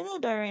trying to get in the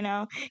door right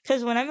now.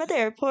 Because when I'm at the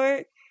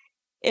airport,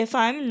 if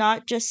I'm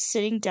not just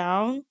sitting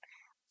down,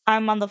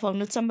 I'm on the phone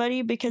with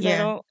somebody because I Yeah.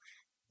 don't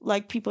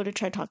like people to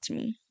try to talk to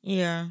me.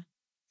 Yeah.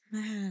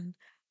 Man.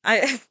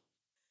 I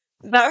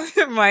that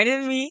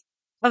reminded me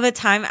of a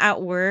time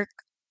at work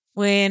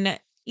when,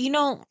 you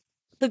know,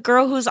 the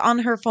girl who's on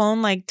her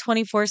phone like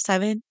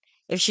 24/7,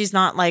 if she's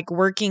not like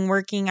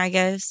working, I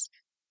guess.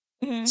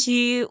 Hmm.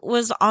 She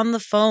was on the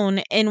phone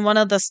in one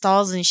of the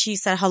stalls and she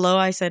said hello.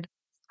 I said,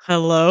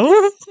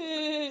 "Hello?"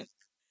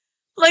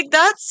 Like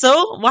that's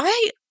so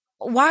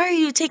why are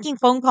you taking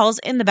phone calls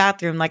in the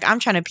bathroom? Like I'm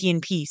trying to pee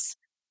in peace.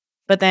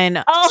 But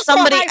then Oh, I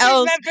remember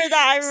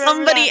that. I remember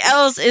somebody that.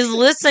 else is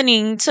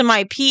listening to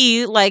my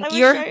pee like I was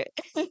you're trying.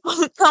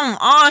 come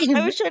I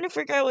on. was trying to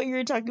figure out what you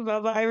were talking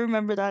about, but I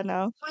remember that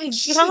now. My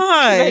Because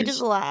I just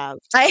gosh. laughed.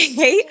 I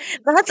hate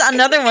that's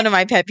another one of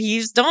my pet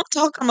peeves. Don't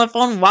talk on the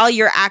phone while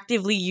you're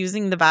actively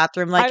using the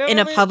bathroom, I like don't in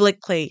a really,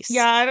 public place.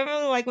 yeah, I don't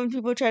really like when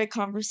people try to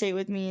conversate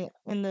with me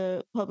in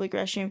the public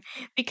restroom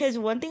because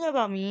one thing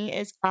about me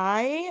is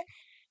I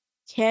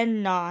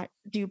cannot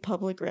do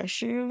public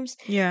restrooms.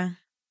 Yeah.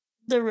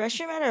 The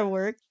restroom at our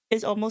work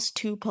is almost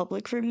too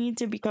public for me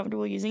to be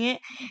comfortable using it.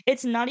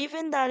 It's not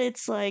even that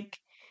it's like,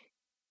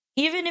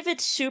 even if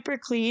it's super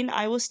clean,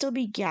 I will still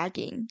be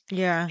gagging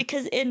Yeah.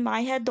 because in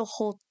my head, the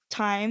whole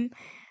time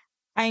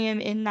I am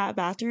in that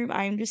bathroom,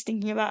 I am just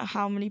thinking about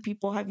how many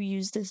people have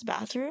used this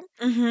bathroom.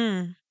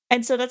 Mhm.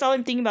 And so that's all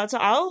I'm thinking about. So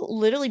I'll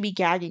literally be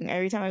gagging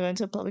every time I go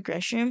into a public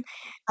restroom.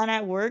 And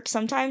at work,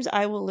 sometimes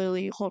I will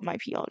literally hold my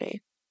pee all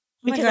day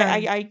Oh my because god.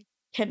 I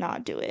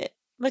cannot do it.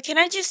 But can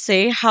I just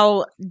say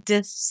how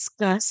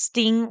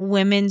disgusting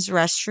women's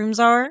restrooms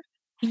are?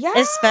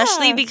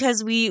 Especially Yeah.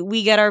 because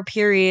we get our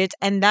periods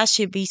and that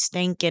should be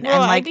stinking Bro,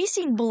 and I like be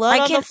seeing blood I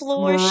on the can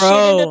floor,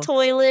 shit in the bro,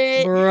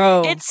 toilet.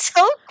 bro. It's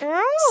so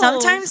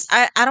Sometimes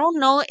gross. I don't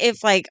know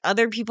if like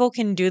other people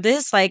can do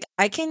this. Like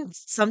I can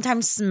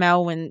sometimes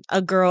smell when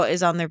a girl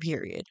is on their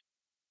period.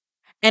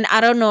 And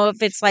I don't know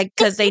if it's like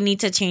cuz they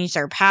need to change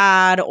their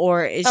pad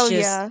or it's Oh, just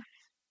yeah.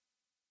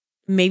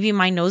 maybe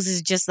my nose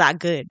is just that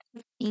good.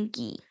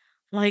 Inky.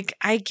 Like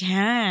I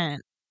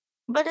can't.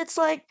 But it's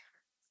like,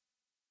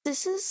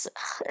 this is,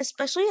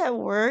 especially at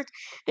work,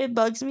 it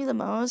bugs me the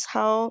most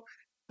how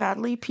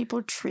badly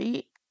people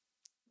treat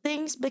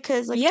things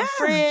because, like, the Yeah.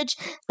 fridge,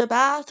 the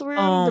bathroom,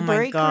 Oh the my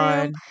break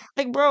room, god.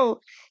 like, bro,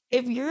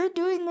 if you're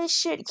doing this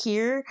shit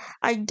here,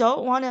 I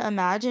don't want to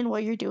imagine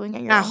what you're doing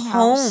at your At own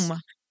house. home.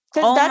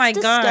 Because Oh that's my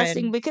god.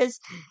 disgusting. Because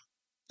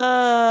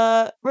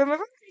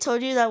remember I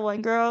told you that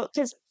one girl?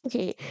 Because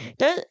okay,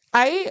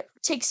 I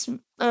take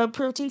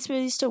protein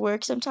smoothies to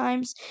work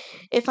sometimes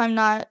if I'm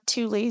not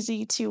too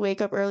lazy to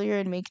wake up earlier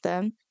and make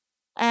them.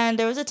 And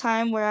there was a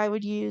time where I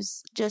would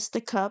use just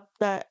the cup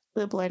that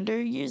the blender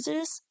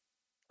uses,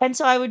 and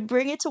so I would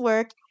bring it to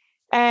work,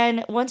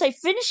 and once I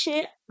finish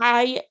it,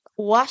 I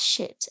wash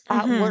it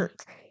at Mhm.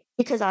 work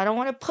because I don't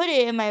want to put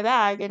it in my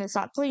bag and it's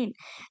not clean.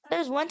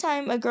 There's one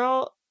time a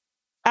girl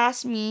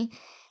asked me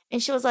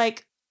and she was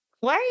like,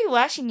 "Why are you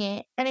washing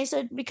it?" And I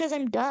said, "Because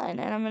I'm done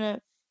and I'm gonna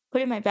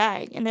put it in my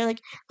bag." And they're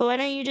like, "But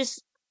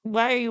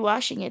why are you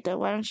washing it though?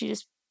 Why don't you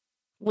just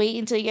wait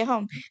until you get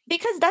home?"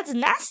 Because that's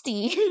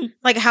nasty.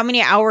 Like how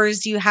many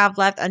hours do you have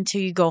left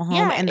until you go home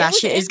Yeah, and it that was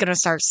shit is in gonna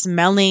start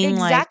smelling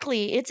like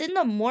exactly. It's in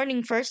the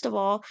morning, first of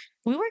all.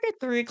 We work at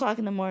 3 o'clock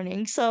in the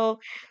morning. So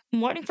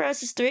morning for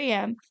us is 3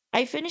 a.m.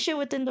 I finish it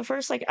within the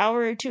first like hour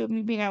or two of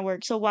me being at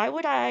work. So why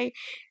would I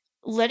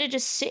let it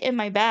just sit in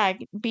my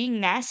bag being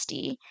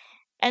nasty?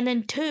 And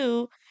then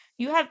two,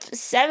 you have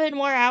 7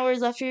 more hours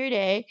left for your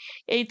day.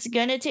 It's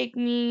gonna take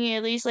me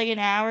at least like an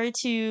hour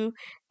to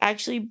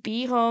actually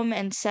be home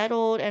and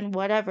settled and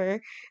whatever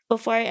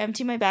before I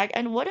empty my bag.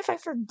 And what if I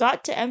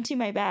forgot to empty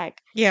my bag?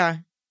 yeah.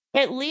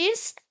 At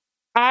least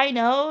I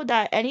know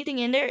that anything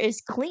in there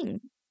is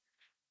clean.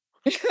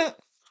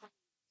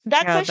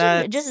 That Yeah,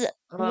 question just that's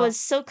ugh. was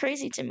so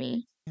crazy to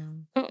me.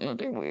 I don't know,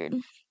 they're weird.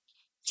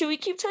 Should we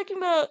keep talking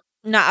about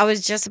No, I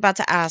was just about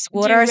to ask,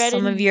 what do are red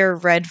some of and your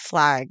red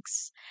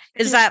flags?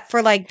 Is do that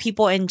for like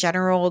people in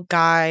general,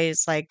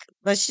 guys? Like,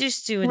 let's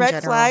just do in red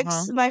general, huh?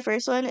 flags? My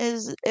first one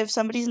is if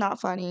somebody's not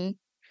funny.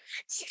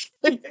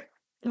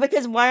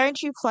 Because why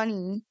aren't you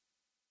funny?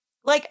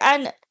 Like,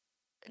 and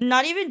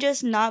not even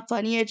just not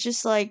funny, it's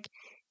just like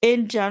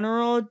in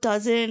general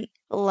doesn't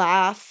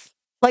laugh.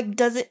 Like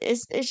doesn't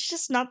it's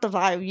just not the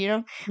vibe, you know?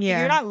 Like you're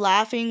Yeah. not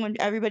laughing when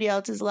everybody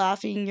else is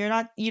laughing.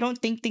 You don't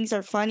think things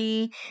are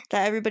funny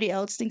that everybody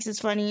else thinks is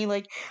funny.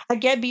 Like I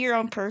get be your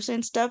own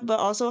person stuff, but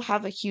also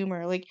have a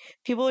humor. Like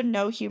people with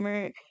no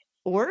humor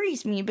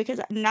worries me because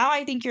now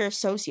I think you're a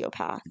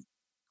sociopath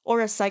or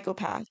a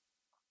psychopath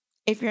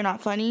if you're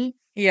not funny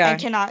and Yeah.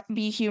 cannot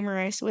be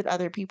humorous with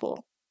other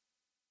people.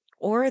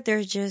 Or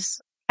they're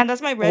just And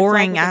that's my red flag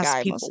boring with a ass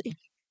guy people. mostly.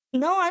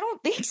 No, I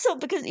don't think so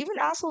because even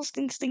assholes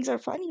thinks things are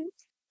funny.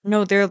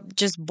 No, they're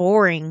just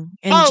boring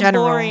in Oh,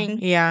 general. boring.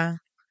 Yeah.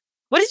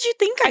 What did you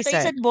think I I thought you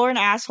said? said boring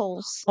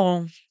assholes.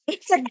 Oh,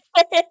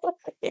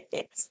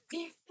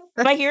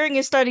 My hearing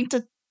is starting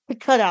to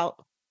cut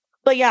out.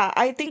 But yeah,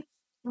 I think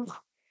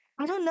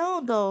I don't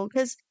know though,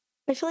 because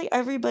I feel like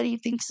everybody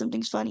thinks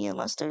something's funny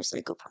unless they're a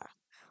psychopath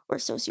or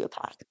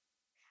sociopath.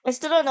 I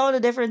still don't know the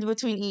difference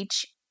between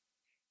each.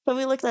 Can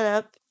we look that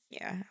up?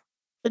 yeah.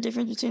 The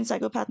difference between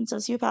psychopath and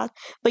sociopath.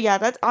 But yeah,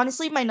 that's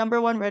honestly my number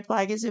one red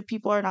flag is if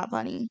people are not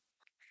funny.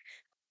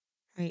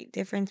 Wait,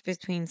 difference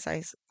between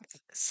Psycho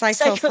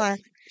psychopath,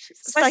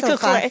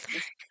 psychopath.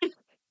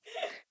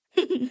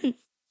 psychopath.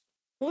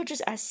 We'll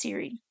just ask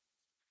Siri.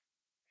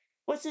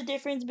 What's the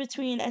difference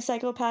between a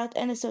psychopath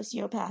and a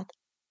sociopath?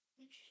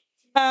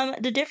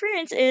 The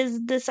difference is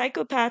the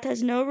psychopath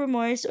has no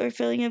remorse or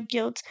feeling of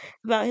guilt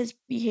about his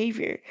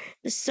behavior.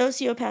 The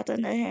sociopath,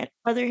 on the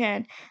other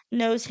hand,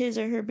 knows his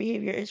or her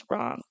behavior is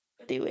wrong,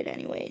 but do it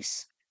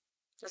anyways.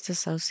 Just a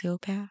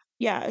sociopath.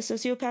 Yeah, a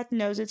sociopath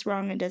knows it's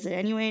wrong and does it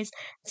anyways.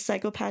 A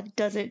psychopath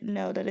doesn't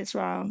know that it's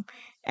wrong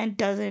and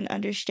doesn't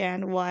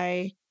understand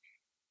why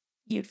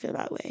you'd feel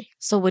that way.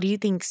 So, what do you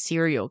think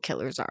serial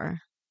killers are?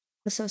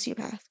 A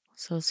sociopath.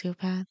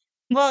 Sociopath.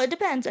 Well, it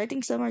depends. I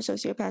think some are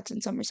sociopaths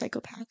and some are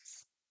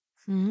psychopaths.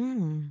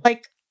 Hmm.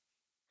 Like,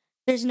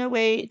 there's no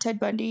way Ted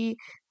Bundy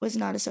was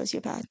not a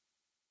sociopath.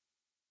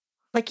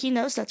 Like, he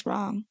knows that's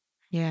wrong.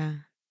 Yeah.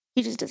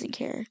 He just doesn't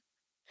care.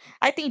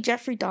 I think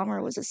Jeffrey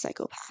Dahmer was a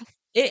psychopath.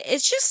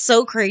 It's just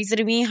so crazy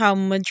to me how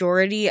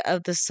majority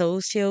of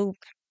the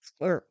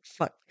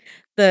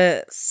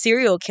the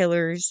serial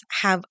killers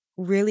have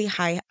really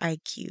high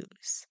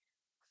IQs.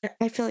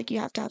 I feel like you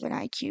have to have an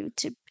IQ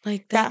to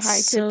Like that that's high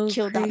to so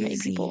kill that many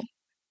people. crazy.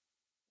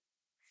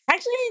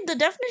 Actually, the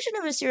definition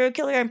of a serial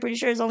killer, I'm pretty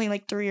sure, is only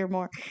like 3 or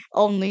more.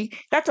 Only.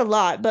 That's a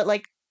lot, but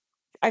like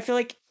I feel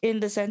like in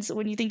the sense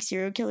when you think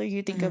serial killer,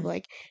 you think of Mhm.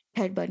 like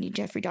Ted Bundy,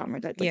 Jeffrey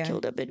Dahmer that like Yeah.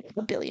 killed a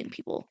billion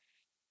people.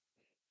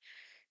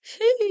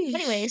 Sheesh.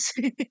 Anyways,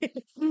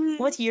 Mm,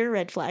 what's your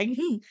red flag?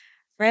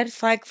 red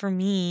flag for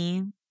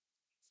me.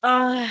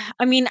 I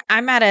mean,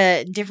 I'm at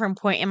a different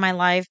point in my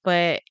life,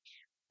 but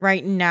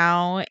right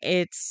now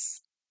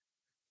it's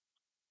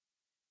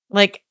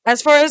like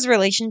as far as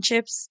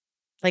relationships,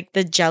 like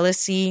the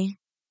jealousy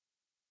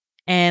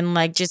and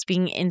like just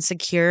being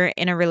insecure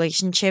in a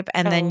relationship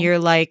and then Oh, you're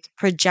like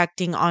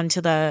projecting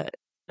onto the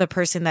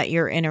person that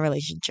you're in a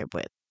relationship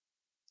with.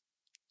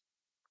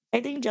 I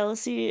think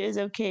jealousy is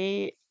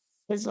okay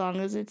as long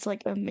as it's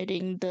like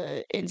omitting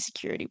the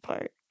insecurity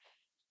part.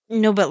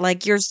 No, but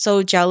like you're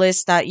so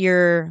jealous that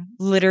you're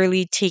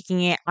literally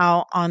taking it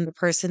out on the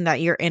person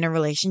that you're in a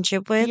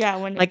relationship with. Yeah,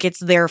 when Like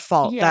it's their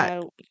fault that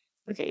yeah,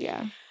 okay,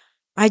 yeah.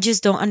 I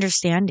just don't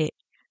understand it.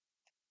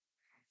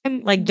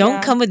 Like don't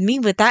Yeah. come with me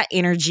with that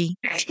energy,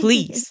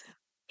 please.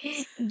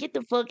 Get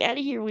the fuck out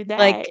of here with that.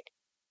 Like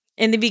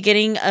in the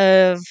beginning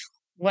of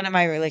one of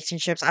my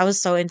relationships, I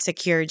was so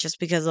insecure just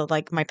because of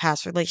like my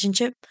past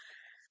relationship.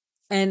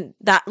 And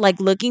that like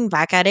looking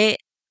back at it,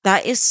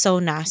 that is so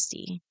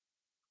nasty.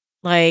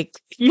 Like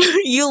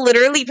you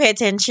literally pay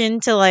attention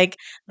to like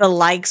the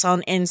likes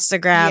on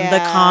Instagram, the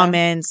Yeah.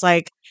 comments,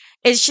 like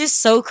it's just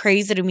so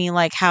crazy to me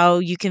like how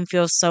you can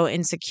feel so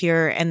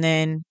insecure and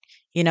then,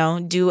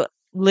 do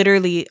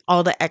literally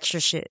all the extra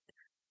shit.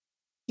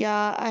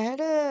 Yeah, I had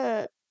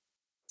a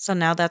So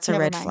now that's a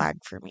never red mind. flag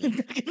for I'm me.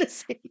 not gonna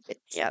say it.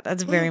 Yeah,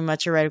 that's very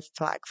much a red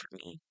flag for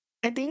me.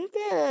 I think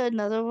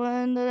another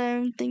one that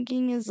I'm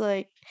thinking is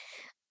like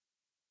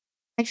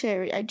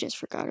actually I just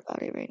forgot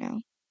about it right now.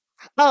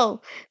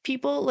 Oh,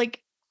 people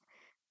like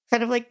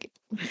kind of like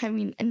I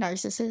mean a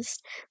narcissist,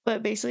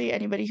 but basically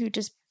anybody who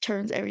just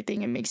turns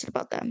everything and makes it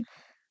about them.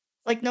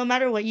 Like no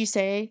matter what you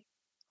say,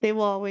 they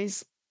will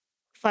always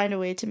find a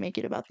way to make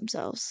it about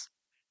themselves.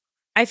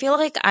 I feel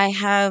like I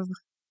have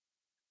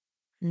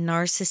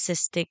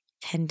narcissistic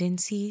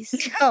tendencies.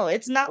 No,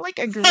 it's not like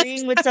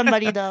agreeing with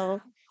somebody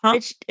though. Huh?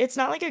 It's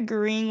not like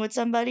agreeing with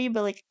somebody,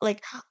 but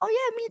like, oh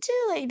yeah, me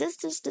too. Like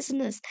this,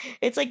 and this.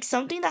 It's like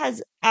something that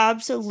has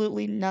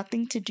absolutely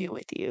nothing to do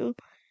with you.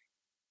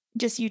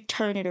 Just you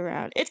turn it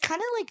around. It's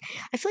kind of like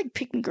I feel like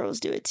pick me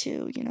girls do it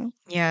too, you know,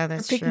 Yeah, or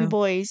that's pick me true.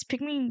 boys.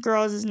 Pick me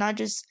girls is not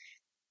just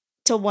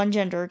to one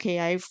gender.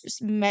 Okay,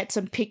 met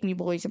some pick me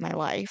boys in my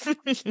life.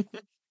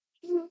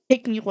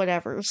 Pick me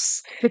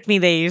whatevers. Pick me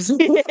days.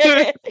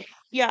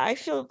 Yeah, I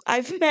feel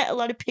I've met a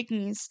lot of pick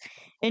me's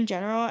in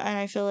general, and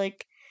I feel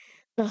like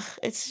ugh,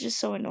 it's just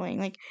so annoying.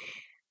 Like,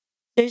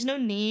 there's no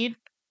need.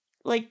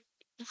 Like,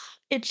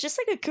 it's just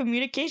like a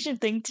communication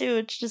thing too.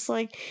 It's just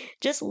like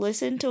just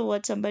listen to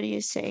what somebody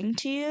is saying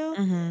to you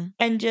Mhm.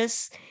 and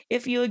just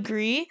if you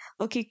agree,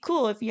 okay,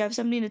 cool. If you have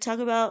something to talk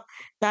about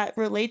that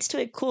relates to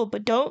it, cool.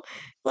 But don't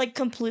like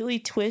completely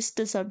twist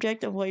the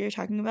subject of what you're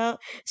talking about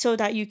so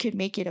that you can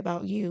make it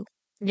about you.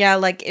 Yeah,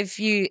 like, if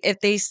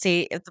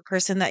the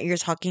person that you're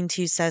talking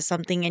to says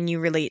something and you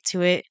relate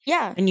to it,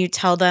 Yeah. and you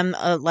tell them,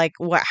 like,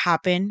 what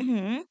happened,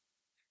 hmm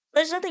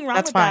There's nothing wrong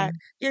that's with that. fine.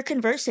 You're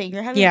conversing,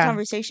 you're having a Yeah.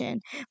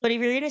 conversation. But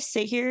if you're gonna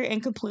sit here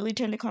and completely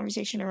turn the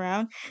conversation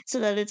around so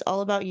that it's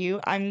all about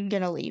you, I'm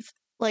gonna leave.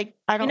 Like,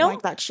 I You don't know,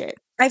 like that shit.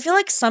 I feel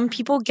like some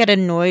people get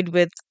annoyed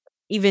with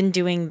even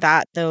doing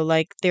that, though,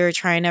 like, they're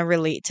trying to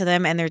relate to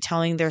them and they're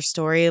telling their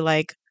story,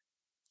 like,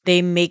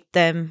 they make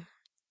them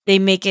they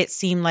make it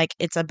seem like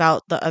it's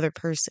about the other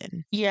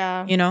person,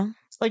 Yeah. you know?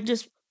 Like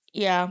just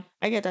yeah,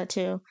 I get that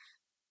too.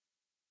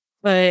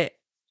 But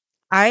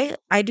I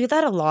do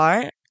that a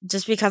lot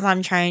just because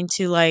I'm trying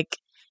to, like,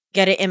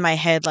 get it in my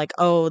head, like,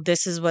 "Oh,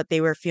 this is what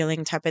they were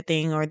feeling," type of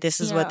thing, or, "This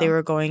is what they Yeah.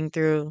 were going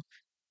through."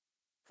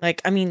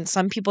 Like, I mean,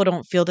 some people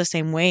don't feel the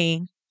same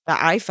way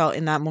that I felt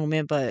in that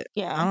moment, but I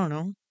Yeah. don't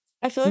know.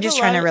 I feel I'm like a just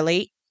trying lot to of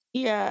relate.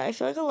 yeah, I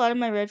feel like a lot of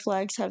my red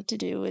flags have to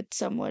do with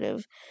somewhat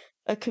of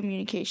a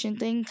communication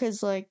thing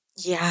cuz like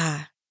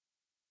Yeah.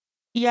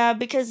 yeah,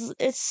 because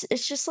it's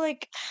just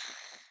like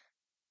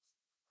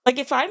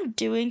if I'm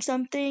doing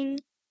something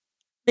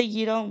that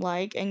you don't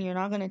like and you're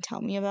not going to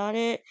tell me about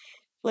it,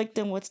 like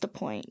then what's the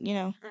point, you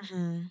know?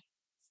 Mhm.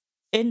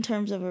 In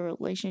terms of a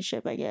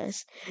relationship, I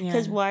guess.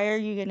 Cuz Yeah. why are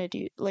you going to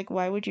do like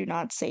why would you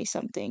not say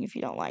something if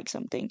you don't like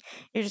something?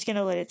 You're just going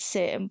to let it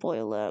sit and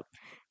boil up.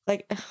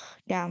 Like ugh,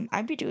 damn,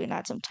 I'd be doing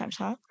that sometimes,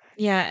 huh?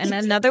 Yeah, and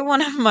another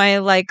one of my,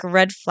 like,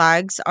 red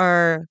flags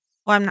are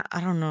well, I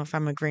don't know if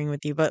I'm agreeing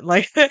with you, but,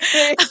 like,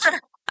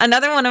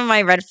 another one of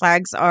my red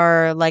flags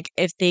are, like,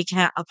 if they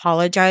can't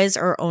apologize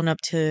or own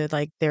up to,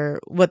 like, their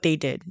what they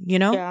did, you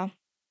know? Yeah.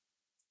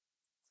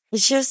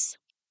 It's just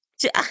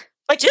ju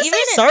Like just say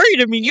sorry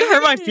to me, you even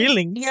hurt my in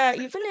feelings. yeah,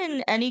 even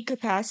in any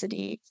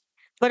capacity.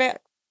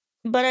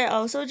 But I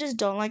also just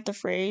don't like the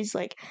phrase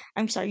like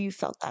I'm sorry you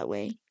felt that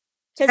way.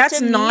 Cuz to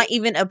That's not me,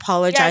 even yeah,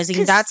 apologizing,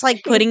 cuz that's,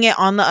 like, putting it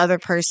on the other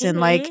person,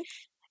 like, mhm,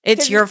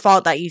 it's cuz your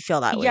fault that you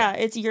feel that way. yeah,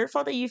 it's your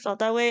fault that you felt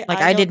that way. Like,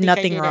 I I don't did think I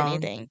nothing did wrong.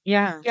 anything.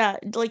 Yeah. Yeah,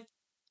 like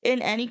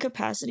in any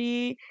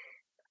capacity,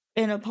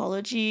 an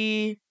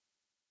apology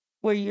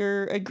where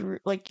you're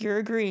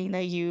agreeing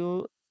that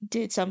you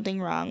did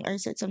something wrong or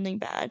said something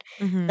bad,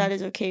 that Mhm.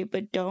 is okay,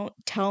 but don't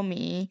tell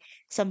me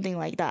something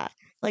like that.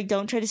 Like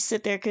don't try to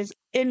sit there because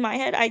in my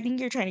head I think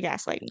you're trying to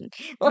gaslight me.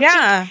 Like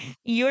Yeah.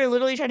 you're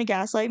literally trying to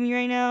gaslight me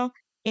right now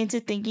into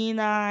thinking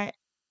that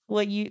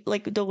what you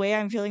like the way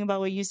I'm feeling about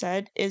what you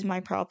said is my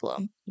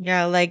problem.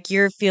 Yeah, like,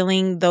 you're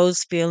feeling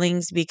those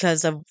feelings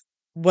because of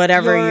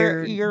whatever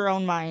you're Your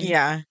own mind.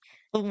 yeah.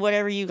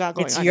 Whatever you got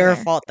going It's on in your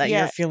there. fault that you're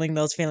Yeah. feeling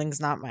those feelings,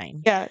 not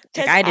mine. Yeah. Like,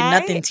 Cause I did I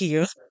nothing to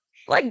you.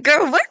 Like,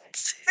 girl, what?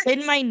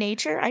 in my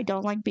nature, I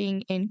don't like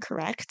being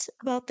incorrect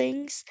about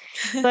things.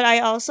 But I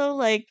also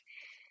like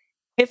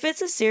if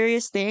it's a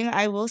serious thing,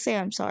 I will say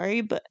I'm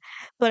sorry, but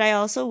I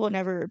also will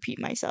never repeat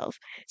myself.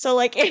 So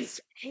like if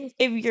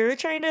you're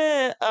trying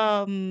to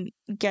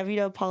get me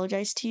to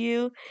apologize to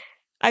you,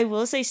 I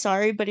will say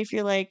sorry, but if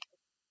you're like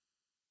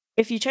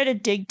if you try to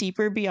dig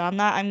deeper beyond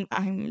that,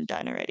 I'm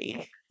done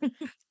already.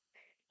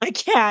 I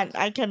can't.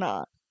 I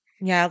cannot.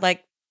 Yeah,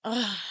 like,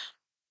 ugh.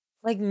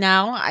 Like,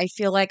 now I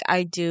feel like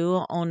I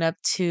do own up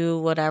to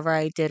whatever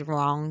I did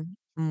wrong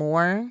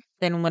more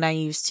than when I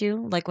used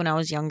to, like, when I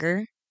was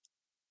younger,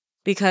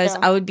 because Yeah.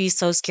 I would be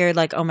so scared,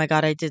 like, "Oh my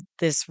god, I did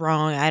this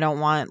wrong. I don't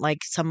want, like,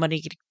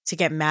 somebody to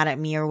get mad at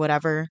me or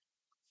whatever."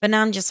 But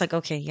now I'm just like,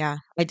 "Okay, yeah,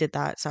 I did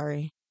that,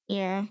 sorry."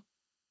 Yeah.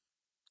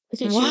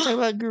 Okay, should we talk What?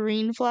 about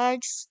green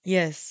flags?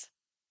 Yes.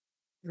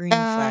 Green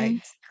Um,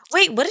 flags.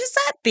 Wait, what is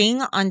that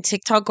thing on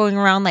TikTok going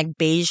around, like,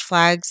 beige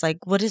flags? Like,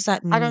 what does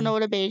that I don't know mean?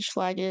 what a beige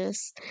flag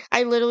is.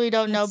 I literally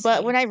don't know, Let's but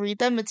see. when I read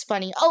them, it's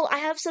funny. Oh, I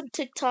have some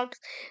TikToks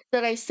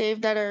that I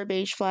saved that are a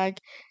beige flag,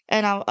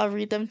 and I'll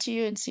read them to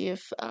you and see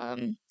if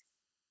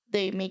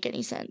they make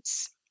any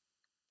sense.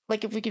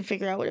 Like if we can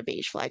figure out what a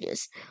beige flag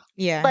is.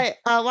 Yeah. But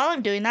while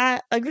I'm doing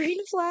that, a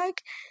green flag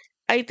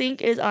I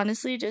think is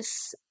honestly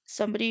just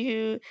somebody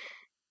who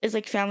is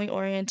like family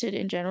oriented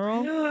in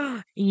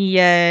general.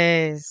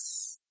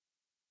 Yes.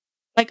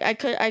 Like I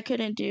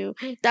couldn't do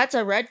that's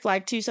a red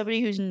flag too.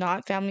 Somebody who's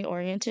not family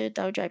oriented,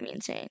 that would drive me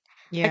insane.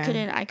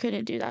 Yeah. I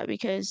couldn't do that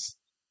because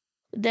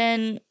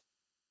then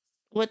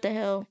what the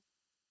hell?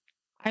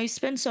 I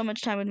spend so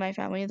much time with my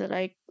family that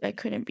I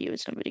couldn't be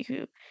with somebody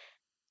who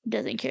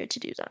doesn't care to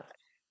do that.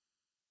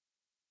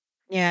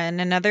 Yeah,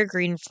 and another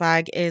green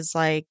flag is,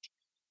 like,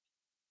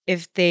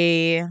 if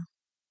they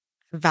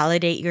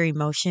validate your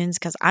emotions,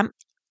 because 'cause I'm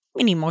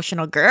an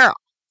emotional girl.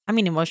 I'm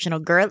an emotional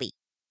girly.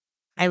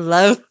 I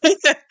love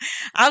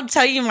I'll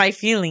tell you my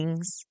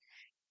feelings.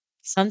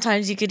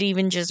 Sometimes you could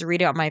even just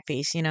read it on my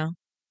face, you know?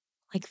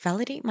 Like,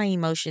 validate my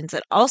emotions,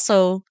 and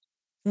also,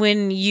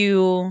 when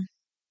you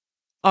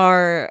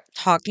are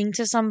talking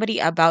to somebody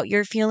about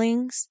your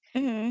feelings,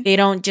 Mhm. They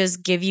don't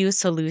just give you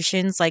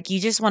solutions. Like, you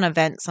just want to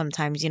vent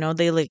sometimes,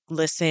 they like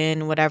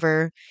listen,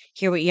 whatever,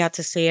 hear what you have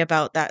to say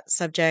about that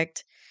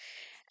subject.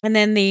 And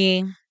then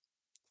they,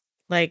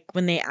 like,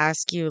 when they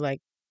ask you, like,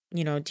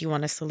 do you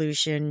want a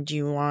solution? Do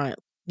you want,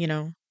 you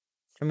know,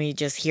 for me to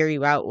just hear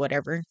you out,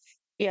 whatever.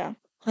 Yeah.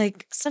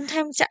 Like,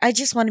 sometimes I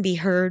just want to be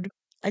heard.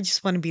 I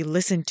just want to be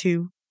listened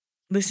to.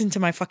 Listen to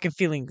my fucking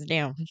feelings.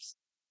 Damn.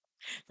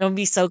 Don't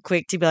be so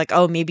quick to be like,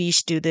 oh, maybe you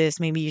should do this.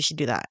 Maybe you should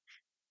do that.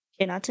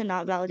 Okay, not to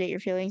not validate your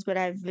feelings, but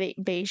I have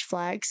beige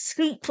flags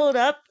pulled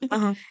up.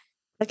 Uh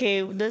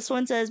Okay, this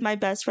one says my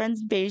best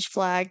friend's beige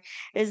flag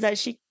is that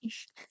she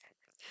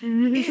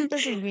huh.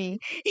 this is me.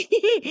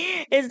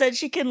 Is that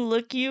she can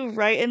look you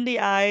right in the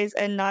eyes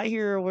and not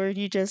hear a word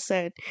you just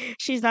said.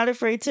 She's not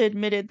afraid to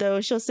admit it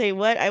though. She'll say,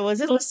 "What? I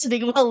wasn't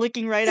listening while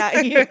looking right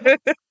at you."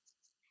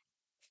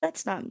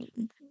 That's not me.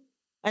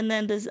 And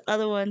then this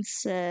other one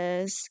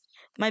says,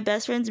 my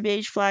best friend's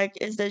beige flag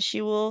is that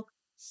she will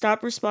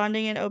stop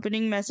responding and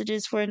opening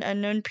messages for an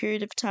unknown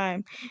period of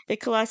time. It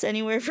could last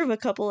anywhere from a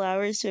couple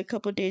hours to a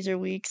couple days or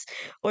weeks.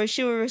 Or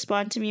she will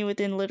respond to me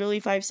within literally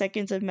 5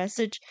 seconds of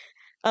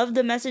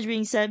the message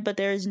being sent, but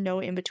there is no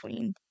in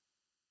between.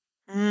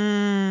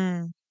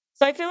 Mm.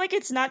 So I feel like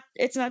it's not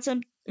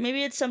some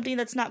maybe it's something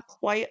that's not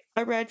quite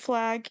a red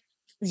flag.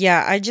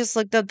 Yeah, I just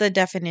looked up the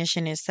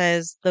definition. It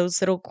says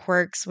those little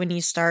quirks when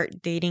you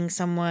start dating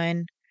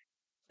someone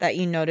that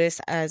you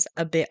notice as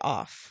a bit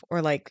off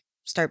or like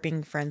start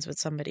being friends with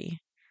somebody.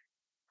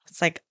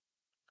 It's like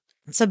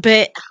it's a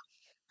bit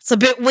it's a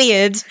bit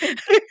weird.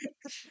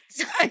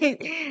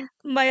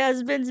 My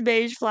husband's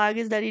beige flag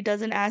is that he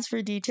doesn't ask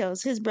for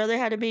details. His brother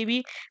had a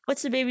baby.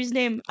 What's the baby's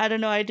name? I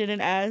don't know. I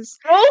didn't ask.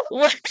 Oh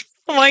What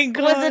my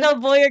was it, god. a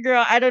boy or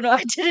girl? I don't know.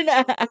 I didn't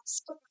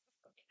ask.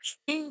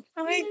 Oh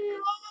my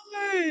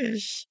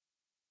gosh.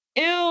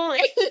 Ew.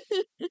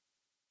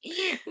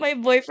 My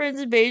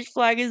boyfriend's beige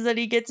flag is that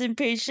he gets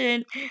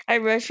impatient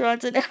at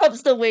restaurants and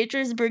helps the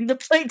waitress bring the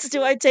plates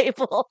to our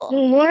table.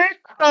 What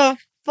the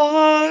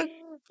fuck?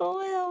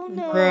 Oh hell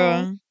no.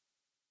 Bruh.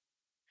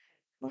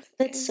 What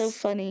That's so is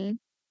funny.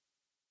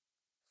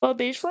 Well,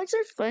 beige flags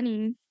are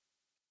funny.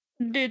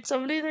 Dude,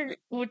 somebody that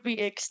would be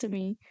icks to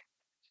me.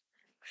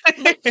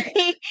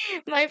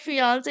 My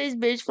fiance's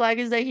beige flag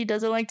is that he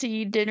doesn't like to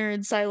eat dinner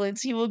in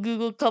silence. He will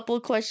Google couple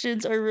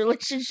questions or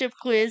relationship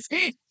quiz.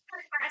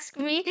 Ask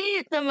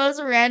me the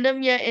most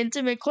random yet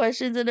intimate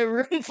questions in a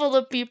room full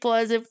of people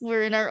as if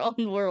we're in our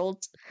own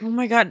world. Oh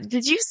my god.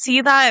 Did you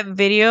see that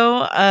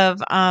video of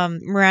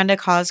Miranda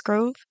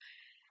Cosgrove?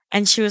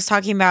 And she was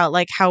talking about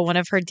like how one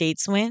of her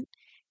dates went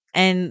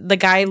and the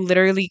guy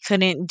literally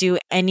couldn't do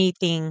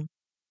anything.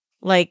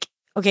 Like,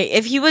 okay,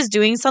 if he was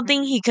doing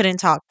something, he couldn't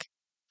talk.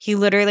 He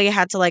literally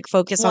had to like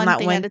focus on One that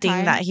thing at one a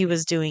thing that time. he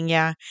was doing,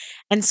 yeah.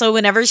 And so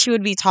whenever she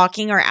would be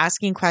talking or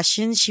asking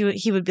questions,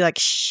 he would be like,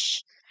 "Shh."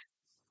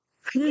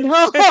 He would,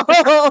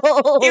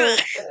 No.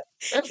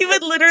 he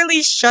would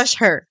literally shush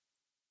her.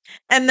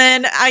 And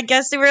then I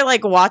guess they were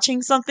like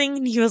watching something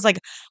and he was like,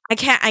 I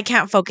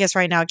can't focus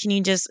right now. Can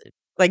you just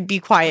like be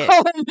quiet?"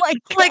 Oh my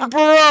Like, god.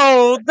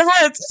 bro,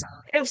 that's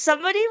If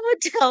somebody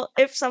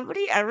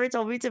ever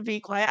told me to be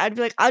quiet, I'd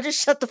be like, I'll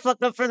just shut the fuck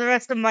up for the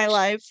rest of my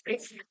life.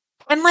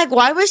 and like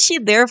why was she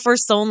there for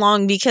so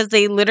long? Because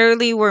they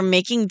literally were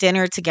making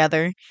dinner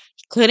together.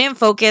 Couldn't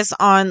focus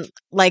on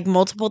like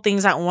multiple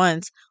things at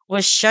once.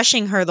 Was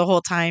shushing her the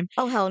whole time.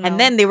 Oh hell And no.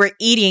 then they were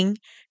eating,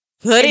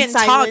 In couldn't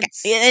talk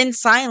silence. in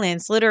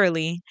silence,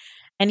 literally.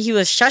 And he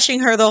was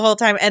shushing her the whole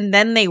time. And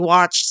then they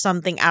watched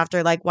something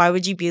after. Like, why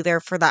would you be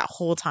there for that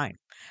whole time?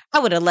 I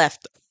would have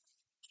left.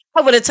 I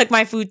would have took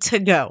my food to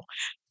go.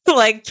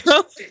 Like,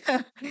 oh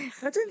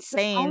That's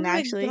insane, my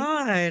actually.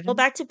 god. Well,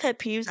 back to pet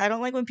peeves. I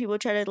don't like when people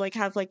try to like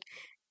have like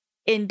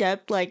in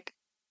depth, like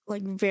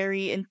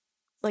very in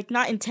like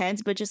not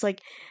intense, but just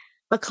like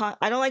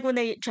I don't like when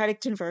they try to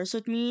converse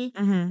with me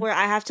Hmm. where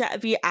I have to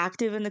be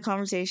active in the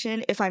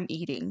conversation if I'm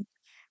eating.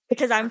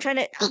 Because I'm trying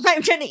to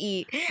I'm trying to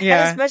eat. And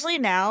Yeah. especially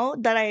now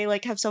that I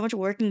like have so much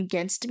working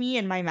against me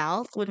in my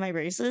mouth with my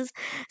braces.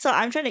 So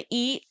I'm trying to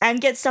eat and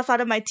get stuff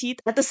out of my teeth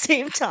at the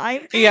same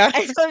time. Yeah.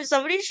 And so if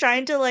somebody's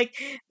trying to like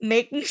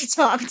make me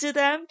talk to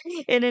them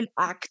in an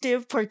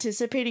active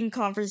participating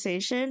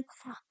conversation,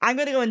 I'm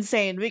gonna go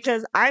insane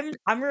because I'm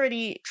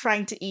already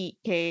trying to eat,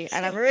 okay,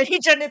 and I'm already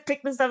trying to pick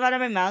the stuff out of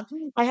my mouth.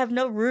 I have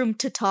no room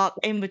to talk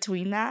in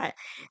between that.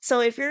 So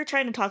if you're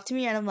trying to talk to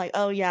me and I'm like,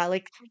 oh yeah,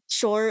 like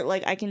short,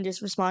 like I can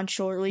just respond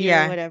shortly or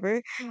Yeah.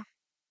 whatever.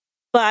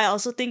 But I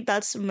also think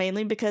that's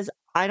mainly because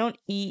I don't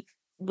eat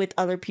with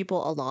other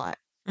people a lot.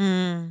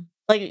 Mm,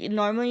 Like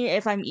normally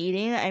if I'm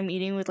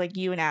eating with like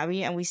you and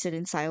Abby and we sit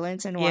in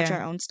silence and watch yeah.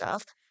 our own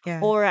stuff. Yeah.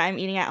 Or I'm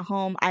eating at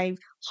home. I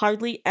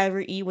hardly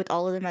ever eat with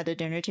all of them at the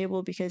dinner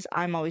table because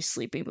I'm always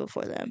sleeping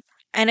before them.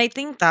 And I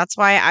think that's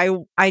why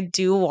I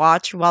do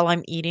watch while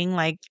I'm eating,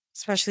 like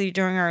especially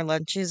during our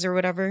lunches or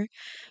whatever.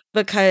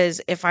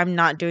 Because if I'm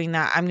not doing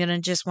that, I'm gonna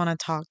just want to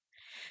talk.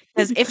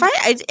 Because if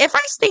I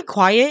stay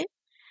quiet,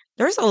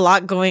 there's a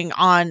lot going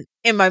on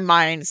in my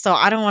mind, so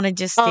I don't want to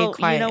just stay Oh, you know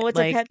quiet. what's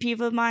a Like, pet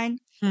peeve of mine?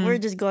 Hmm. we're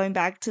just going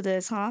back to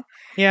this, huh?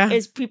 Yeah.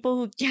 Is people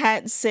who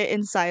can't sit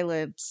in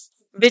silence.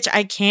 Bitch,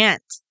 I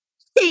can't.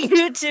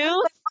 You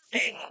too?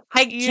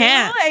 I You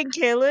can't. and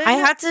Kaylin I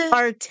have to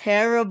are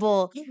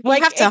terrible. I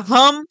Like, have to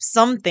hum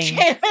something.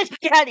 Kaylin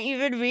can't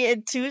even be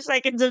in 2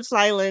 seconds of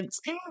silence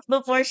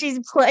before she's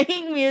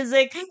playing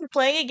music,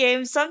 playing a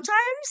game.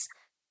 Sometimes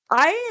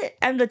I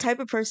am the type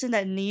of person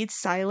that needs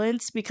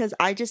silence because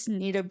I just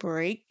need a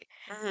break.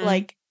 Mhm.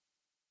 Like,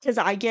 because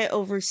I get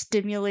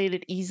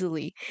overstimulated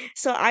easily.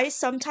 So I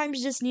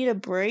sometimes just need a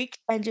break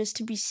and just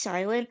to be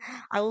silent.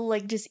 I will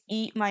like just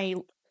eat my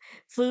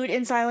food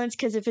in silence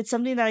because if it's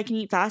something that I can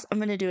eat fast, I'm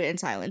gonna do it in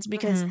silence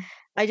because Mhm.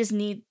 I just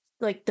need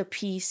like the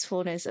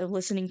peacefulness of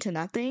listening to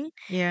nothing.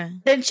 Yeah.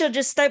 Then she'll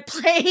just start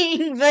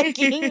playing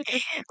fucking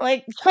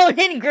like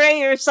Conan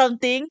Gray or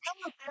something.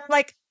 I'm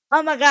like,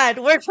 oh my god,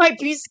 where'd my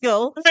peace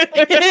go?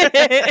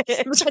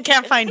 Which I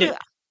can't find it.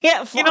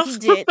 Can't You know,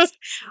 find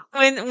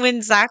it.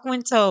 when Zach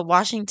went to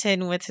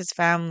Washington with his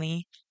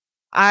family,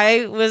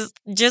 I was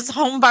just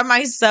home by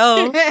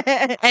myself,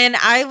 and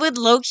I would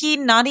low key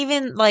not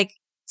even like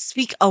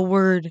speak a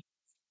word.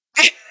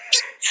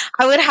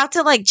 I would have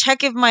to like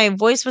check if my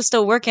voice was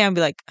still working. I'd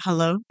be like,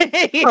 "Hello,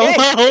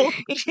 hello."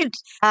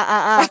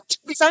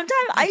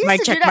 Sometimes I used Mic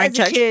to do check, that mic as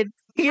a check. kid.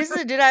 I used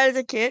to do that as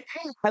a kid.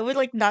 I would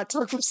like not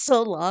talk for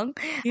so long,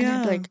 and I'd be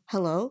Yeah. like,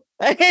 "Hello,"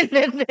 and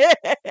then,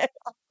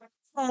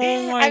 Oh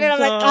my I'm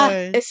like, "Ah,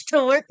 god. it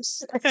still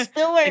works. It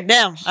still Like, works."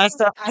 damn,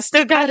 I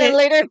still got And then it.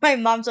 later, my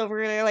mom's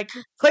over there like,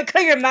 "Quick,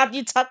 cut your mouth!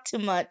 You talk too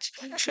much."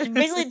 She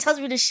basically tells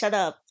me to shut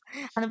up,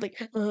 and I'm like,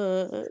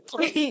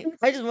 please,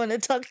 I just want to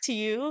talk to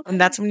you." And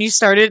that's when you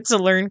started to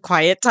learn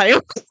quiet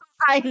time.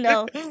 I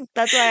know.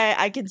 That's why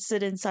I can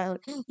sit in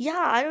silence. Yeah,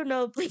 I don't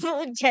know.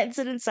 People who can't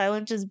sit in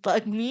silence just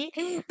bug me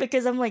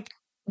because I'm like,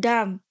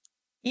 damn,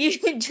 you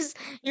just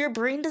your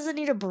brain doesn't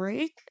need a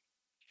break.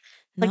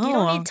 Like you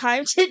don't need No.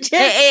 time to just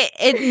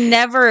It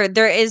never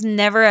there is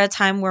never a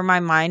time where my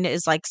mind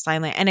is like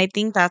silent. And I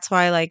think that's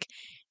why like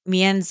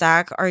me and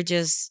Zach are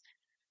just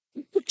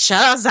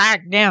shut up,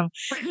 Zach. Damn.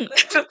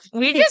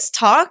 We just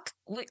talk.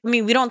 I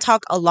mean, we don't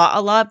talk a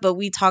lot, but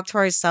we talk to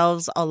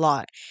ourselves a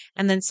lot.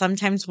 And then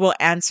sometimes we'll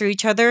answer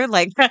each other,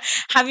 like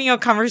having a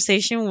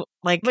conversation,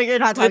 like, but you're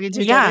not with, talking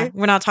to each yeah, other.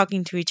 we're not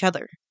talking to each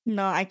other.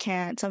 No, I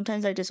can't.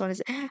 Sometimes I just want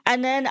to say,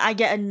 and then I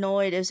get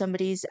annoyed if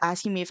somebody's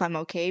asking me if I'm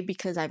okay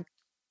because I'm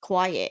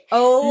quiet.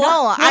 Oh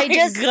No, my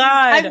I'm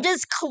God.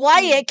 just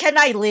quiet. Can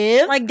I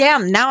live? Like,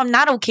 damn, now I'm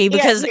not okay Yeah,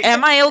 because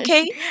am I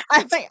okay?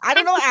 I'm like, I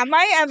don't know. Am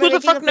I? Am I Who the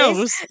making fuck a face?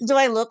 knows? Do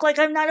I look like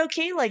I'm not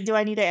okay? Like, do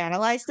I need to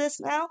analyze this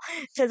now?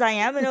 Because I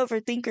am an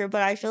overthinker,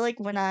 but I feel like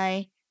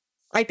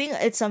I think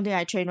it's something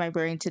I train my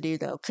brain to do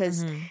though,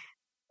 because Hmm.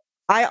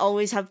 I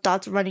always have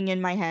thoughts running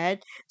in my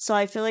head. So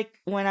I feel like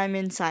when I'm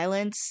in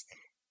silence,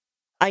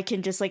 I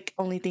can just like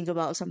only think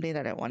about something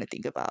that I want to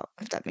think about,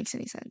 if that makes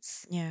any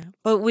sense. Yeah.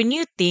 But when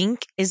you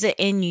think, is it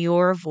in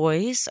your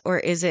voice or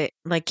is it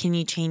like, can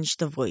you change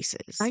the I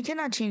voices?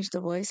 cannot change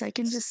the voice. I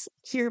can just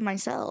hear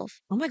myself.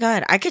 Oh my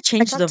God, I could I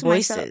change talk the to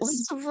myself. What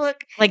voices, the fuck?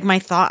 like my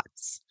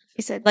thoughts.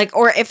 He said, Like,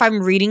 or if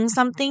I'm reading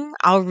something,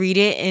 I'll read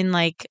it in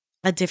like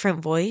a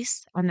different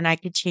voice and then I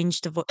could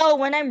change the voice. "Oh,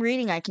 when I'm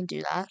reading, I can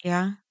do that.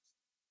 Yeah.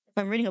 If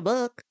I'm reading a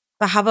book,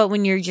 But how about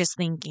when you're just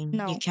thinking? You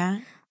no."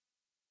 can't?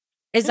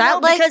 Is No,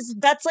 that like, because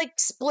that's like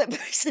split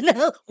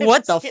personality. I'm what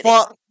just the kidding.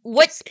 fuck?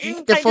 What the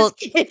I'm just fuck?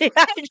 kidding.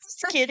 I'm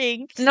just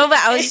kidding. No, but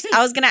I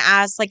was gonna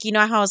ask, like, you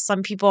know how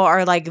some people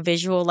are like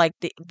visual, like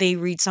they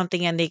read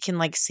something and they can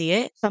like see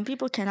it. Some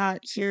people cannot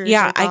hear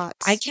Yeah, their I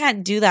thoughts.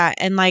 can't do that,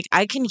 and like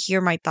I can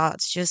hear my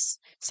thoughts just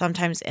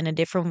sometimes in a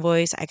different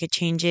voice. I could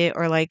change it,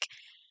 or like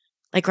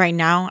right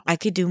now, I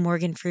could do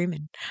Morgan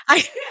Freeman.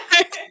 I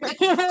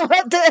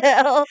What the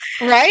hell?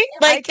 right?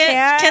 Like,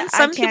 can I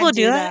some people can't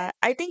do do that?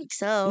 that. I think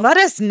so. Let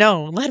us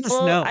know. Let us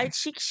Well, know. I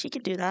she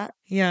could do that.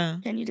 Yeah.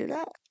 Can you do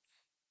that?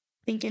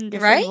 Think in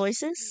different Right?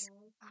 voices?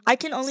 I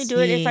can only do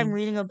it if I'm See.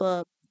 reading a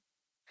book.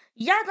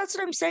 Yeah, that's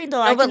what I'm saying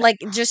though. No, but like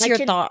just I your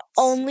can thoughts.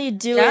 only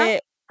do Yeah?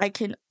 it I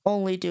can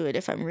only do it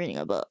if I'm reading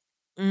a book.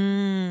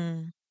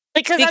 Mm.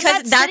 Because I'm Because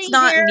not that's sitting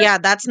not, here yeah,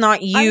 that's not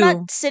I'm not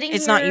you. sitting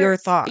It's not here your yeah,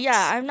 thoughts.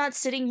 I'm not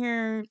sitting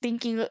here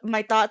thinking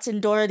my thoughts in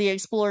Dora the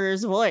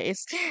Explorer's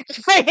voice.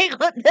 Like,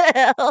 what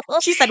the hell?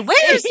 She said,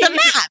 "Where's the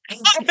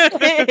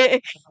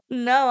map?"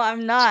 No,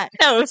 I'm not.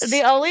 No.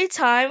 The only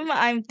time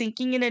I'm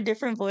thinking in a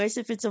different voice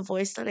if it's a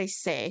voice that I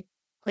say.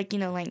 Like,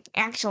 like,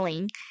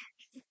 actually,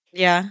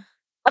 Yeah.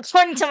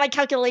 according to my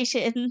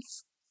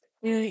calculations.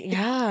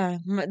 Yeah.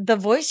 The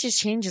voice just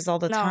changes all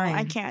the No, I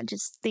time. can't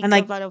just And think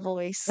like, about a and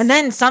voice.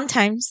 then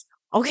sometimes,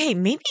 okay,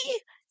 maybe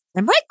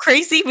am I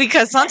crazy?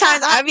 Because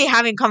sometimes I be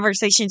having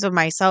conversations with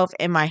myself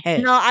in my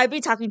head. No, I'd be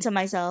talking to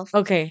myself.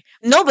 Okay.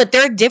 No, but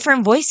there are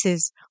different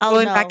voices Oh,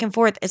 going back no. and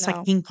forth. It's like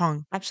No, ping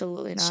pong.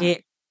 absolutely not.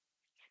 Shit.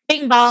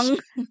 Bing bong.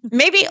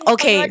 Maybe Put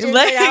okay, much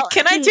inside out.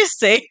 can I just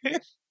say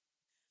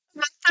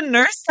the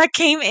nurse that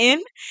came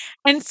in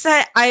and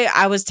said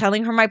I was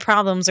telling her my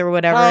problems or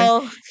whatever.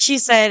 Oh, She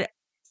said,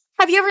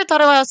 "Have you ever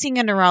thought about seeing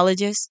a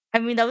neurologist?" I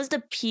mean, that was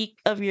the peak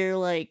of your,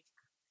 like,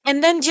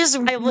 and then just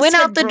I almost went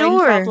out said the brain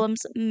door.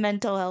 problems,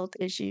 mental health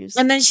issues.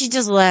 And then she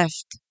just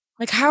left.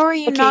 Like, how are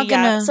you Okay, not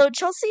yeah. gonna So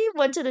Chelsea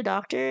went to the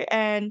doctor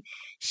and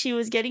she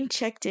was getting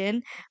checked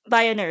in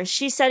by a nurse.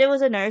 She said it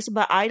was a nurse,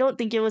 but I don't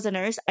think it was a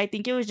nurse. I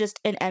think it was just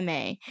an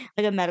MA,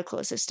 like a medical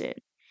assistant.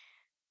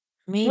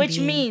 Which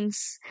maybe.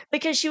 means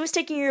because she was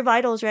taking your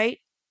vitals, right?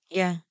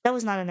 Yeah. That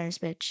was not a nurse,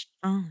 bitch.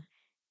 Oh.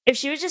 If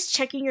she was just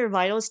checking your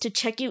vitals to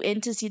check you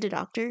in to see the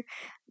doctor,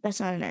 that's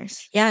not a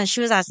nurse. Yeah, she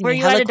was asking Were me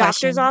you at hella a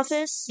doctor's questions.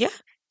 office? Yeah.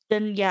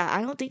 Then yeah,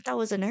 I don't think that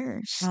was a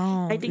nurse. I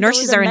Oh, think that was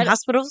nurses a are in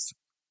hospitals?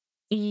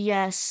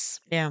 yes,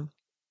 Yeah.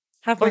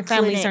 Half or my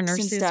families are clinics and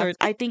nurses stuff. or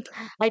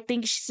I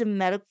think she's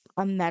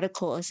a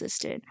medical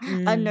assistant, a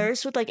mm,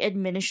 nurse would like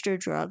administer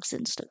drugs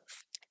and stuff.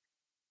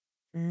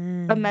 A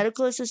mm.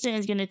 medical assistant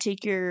is gonna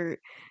take your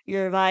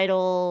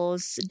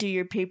vitals, do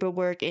your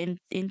paperwork, and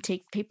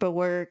intake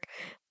paperwork,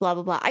 blah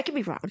blah blah. I could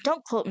be wrong.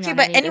 Don't quote me Okay, on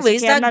but any of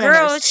this. anyways, Okay, I'm that not a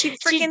girl, nurse. she She,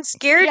 freaking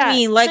scared yeah.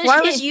 me. Like, So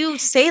why would she, you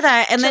say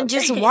that and then Chel-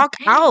 just walk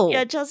out?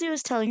 yeah, Chelsea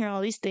was telling her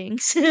all these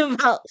things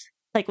about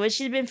like what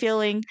she's been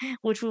feeling,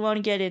 which we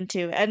won't get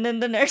into. And then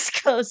the nurse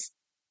goes,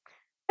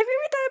 "Have you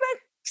ever thought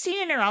about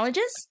seeing a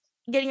neurologist,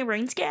 getting a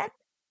brain scan?"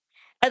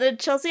 And then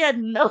Chelsea had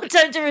no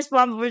time to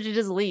respond before she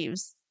just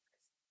leaves.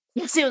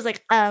 Chelsea was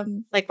like,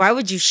 Like, why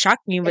would you shock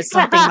me with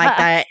something like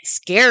that?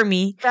 Scare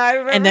me I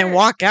and then remember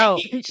walk out.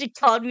 she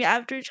called me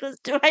after. She goes,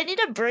 "Do I need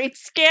a brain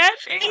scan?"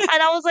 And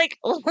I was like,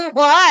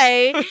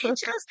 "Why?" She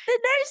goes, "The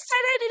nurse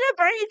said I need a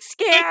brain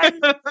scan."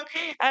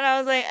 And I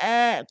was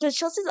like, because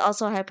Chelsea's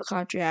also a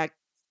hypochondriac.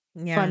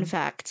 Yeah. Fun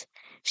fact.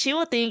 She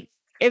will think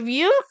if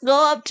you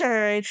go up to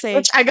her and say,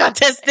 Which I got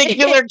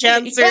testicular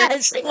cancer.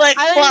 yes, Like,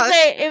 I was fuck. gonna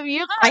say, if you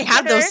go I up to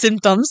have those her,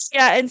 symptoms.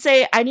 yeah, and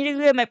say, "I need to go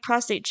get my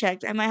prostate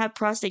checked. I might have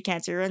prostate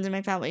cancer. It runs in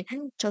my family."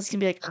 Chelsea can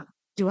be like,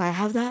 "Do I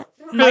have that?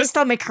 My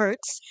stomach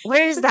hurts.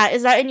 Where is that?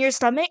 Is that in your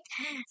stomach?"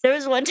 There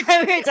was one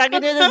time we were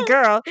talking to this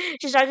girl.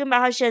 She's talking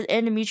about how she has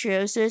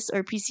endometriosis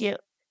or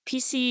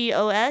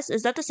PCOS.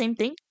 Is that the same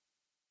thing?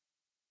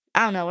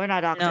 I don't know. We're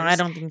not No, I doctors.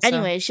 don't think so.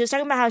 Anyway, she was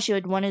talking about how she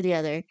would one or the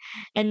other,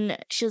 and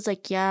she was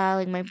like, "Yeah,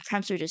 like my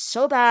cramps were just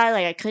so bad.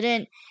 Like I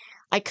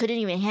couldn't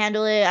even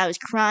handle it. I was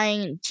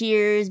crying in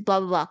tears, blah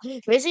blah blah."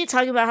 Basically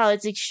talking about how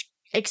it's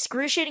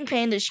excruciating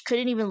pain that she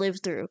couldn't even live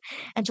through.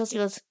 And Chelsea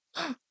goes,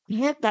 "I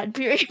have bad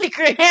period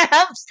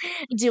cramps.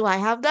 Do I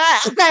have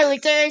that?" And I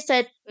looked at her and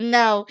said,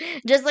 "No,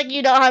 just like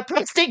you don't have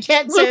prostate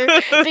cancer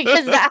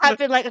because that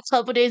happened like a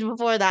couple days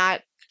before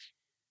that."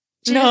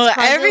 She was No,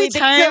 constantly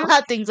thinking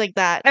about things like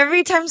that.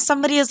 every time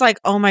somebody is like,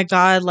 "Oh my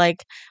god,"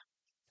 like,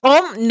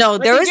 oh no, I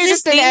there think was you're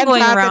this just an thing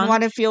going empath and around.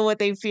 want to feel what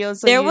they feel,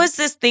 so There you was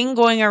this thing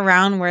going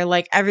around where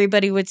like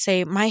everybody would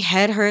say, my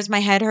head hurts,"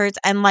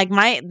 and like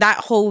that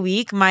whole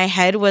week, my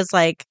head was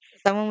like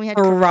that when we had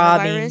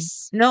throbbing.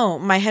 coronavirus. No,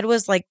 my head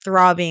was like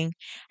throbbing.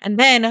 And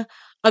then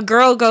a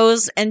girl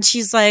goes and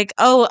she's like,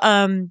 "Oh,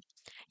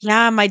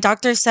 yeah, my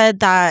doctor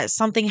said that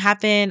something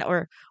happened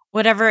or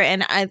whatever."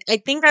 And I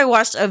think I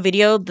watched a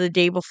video the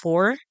day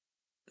before.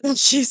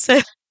 She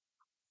said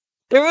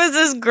there was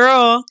this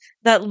girl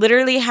that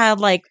literally had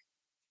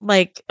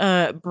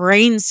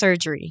brain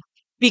surgery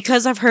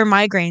because of her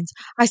migraines.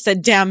 I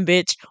said, "Damn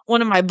bitch,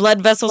 one of my blood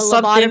A vessels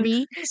something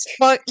lobotomy.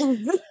 fuck."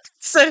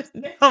 So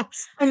no,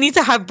 I need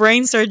to have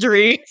brain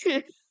surgery.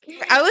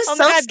 I was Oh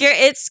my so god. scared.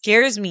 It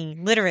scares me,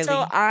 So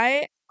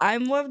literally.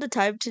 I'm more of the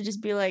type to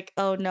just be like,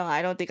 "Oh no,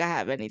 I don't think I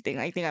have anything.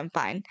 I think I'm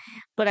fine."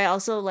 But I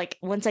also like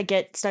once I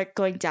get start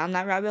going down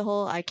that rabbit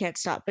hole, I can't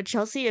stop. But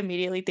Chelsea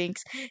immediately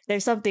thinks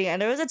there's something, and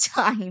there was a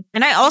time.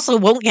 And I also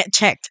won't get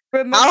checked.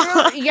 Remember?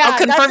 I'll Yeah,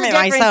 that's confirm the it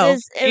difference. myself.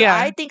 Is if Yeah.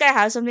 I think I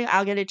have something,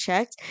 I'll get it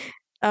checked,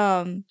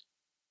 um,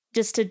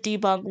 just to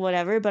debunk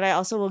whatever. But I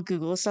also will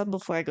Google stuff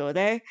before I go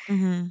there.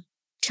 Hmm.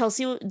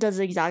 Chelsea does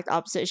the exact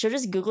opposite. She'll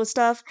just Google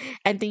stuff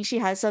and think she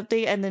has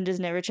something and then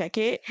just never check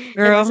it. And this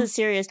Girl. is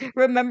serious.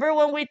 Remember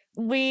when we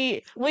do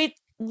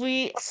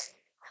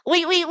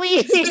you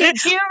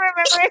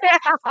remember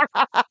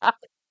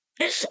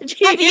do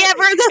Have you you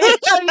ever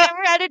have you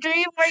ever had a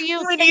dream where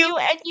you when and you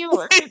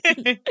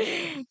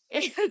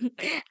you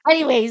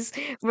anyways,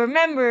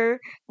 remember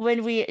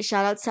when we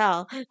shout out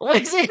Sal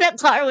was in a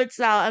car with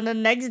Sal and the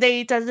next day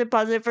he tested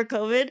positive for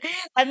COVID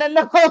and then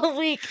the whole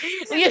week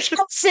we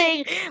kept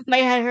saying my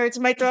head hurts,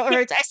 my throat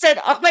hurts. I said,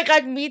 "Oh my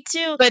god, me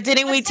too." But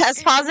didn't we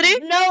test positive?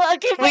 No,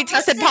 okay, We but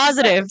tested listen,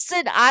 positive.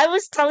 listen, I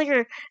was telling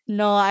her,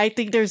 "No, I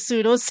think there's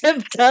pseudo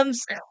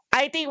symptoms.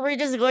 I think we're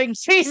just going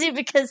crazy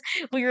because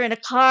we were in a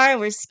car,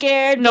 we're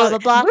scared, blah No,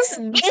 blah blah." this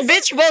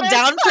bitch will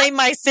downplay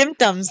my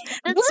symptoms.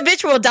 This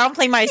bitch will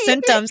downplay my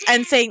symptoms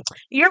and say,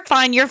 "You're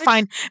fine, you're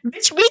fine."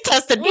 Bitch, we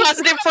tested we,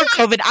 positive for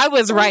COVID. I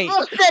was we right.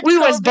 both had We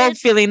was COVID. both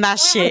feeling that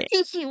shit.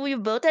 We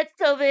both had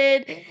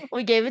COVID.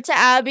 We gave it to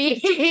Abby.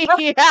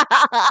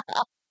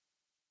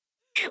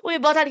 We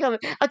both had COVID.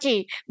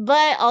 Okay,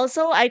 but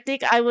also I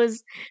think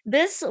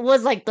this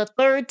was like the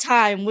third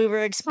time we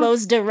were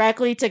exposed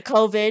directly to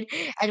COVID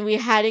and we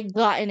hadn't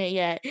gotten it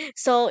yet.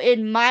 So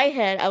in my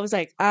head, I was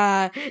like,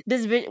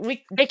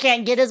 they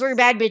can't get us, we're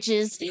bad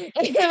bitches. You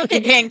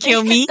can't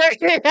kill me.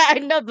 I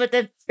know, but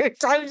the third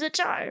time's a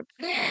charm.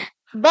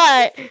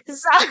 But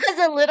so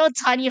as a little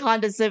tiny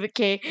Honda Civic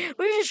K,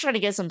 we were just trying to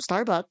get some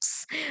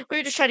Starbucks. We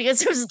were just trying to get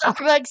some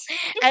Starbucks,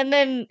 and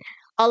then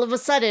all of a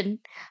sudden,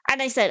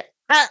 and I said,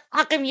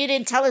 "How come you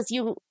didn't tell us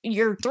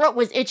your throat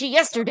was itchy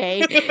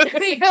yesterday?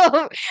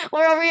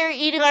 We're over here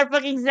eating our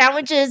fucking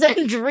sandwiches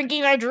and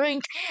drinking our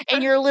drink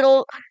in your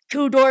little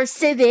two-door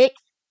Civic.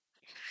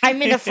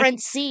 I'm in the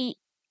front seat."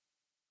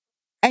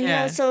 And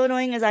Yeah. what's so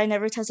annoying is I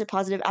never tested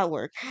positive at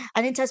work.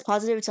 I didn't test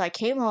positive until I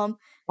came home.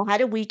 I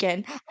had a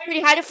weekend. I already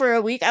had it for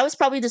a week. I was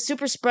probably the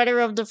super spreader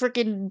of the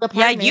freaking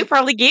Yeah, you department.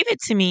 probably gave it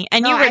to me,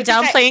 and No, you were I think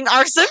downplaying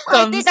our I think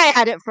symptoms. I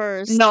had it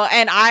first. No,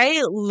 and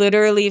I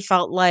literally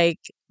felt like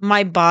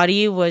my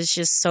body was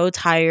just so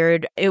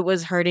tired. It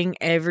was hurting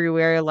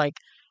everywhere, like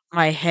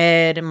my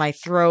head and my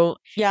throat.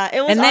 Yeah, it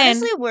was And then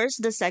honestly worse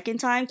the second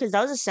time because that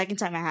was the second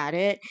time I had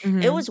it. It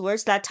mhm, was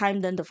worse that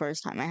time than the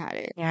first time I had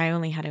it. yeah, I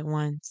only had it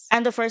once.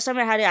 And the first time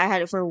I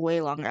had it for way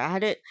longer. I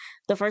had it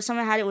the first time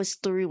I had it was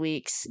 3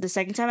 weeks. The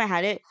second time I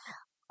had it,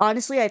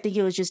 honestly, I think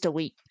it was just a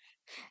week.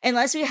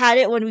 Unless we had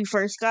it when we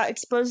first got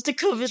exposed to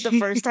COVID the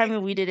first time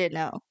and we didn't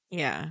know.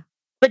 Yeah.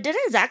 But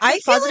didn't Zach I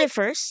test feel like positive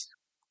first?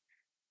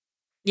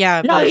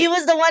 yeah, No, but he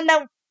was the one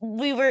that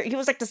he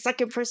was like the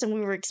second person we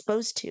were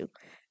exposed to.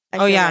 I oh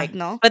feel yeah. like,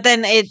 no? But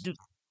then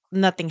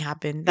nothing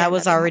happened. Yeah, That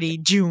was nothing happened. already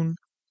June.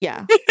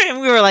 Yeah.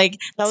 And we were like,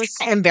 That it's was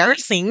kinda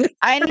embarrassing.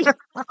 I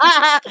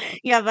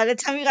yeah, by the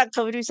time you got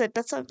COVID, we said,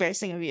 "That's so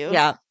embarrassing of you.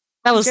 Yeah.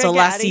 That was so Get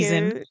last out of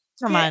season. here.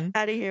 Come Get on.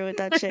 out of here with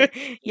that shit."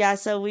 Yeah,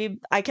 so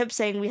I kept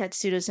saying we had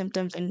pseudo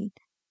symptoms and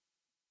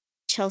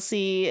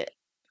Chelsea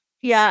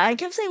yeah, I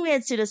kept saying we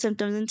had pseudo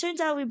symptoms and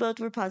turns out we both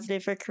were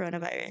positive for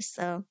coronavirus.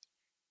 So,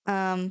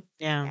 Yeah.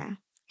 yeah.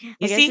 I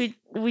You guess see?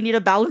 we need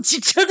to balance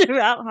each other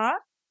out, huh?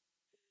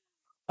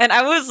 And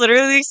I was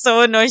literally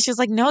so annoyed. She was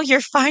like, "No, you're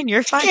fine.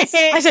 You're fine."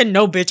 I said,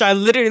 "No, bitch. I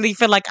literally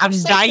feel like I'm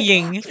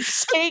dying.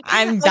 I'm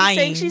I'm saying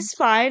dying. she's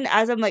fine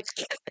as I'm like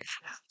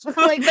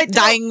like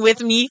Dying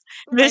with me,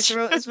 my bitch."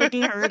 throat is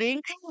fucking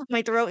hurting.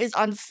 My throat is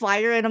on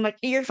fire and I'm like,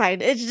 "You're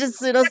fine. It's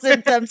just little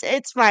symptoms.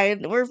 It's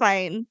fine. We're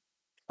fine."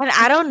 And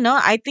I don't know.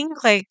 I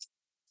think like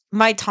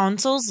my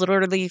tonsils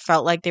literally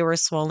felt like they were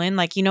swollen.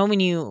 Like, you know, when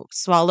you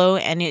swallow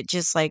and it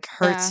just like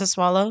hurts Yeah. to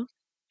swallow,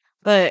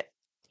 but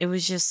it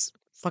was just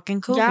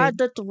fucking Yeah, COVID.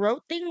 the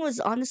throat thing was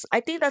honest.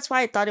 I think that's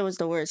why I thought it was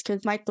the worst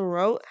because my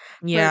throat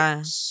hurt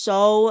Yeah.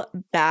 so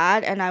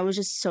bad and I was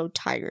just so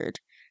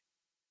tired.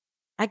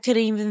 I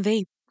couldn't even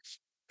vape.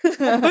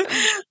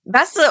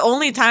 That's the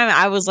only time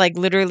I was like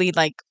literally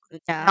like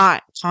Yeah.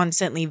 not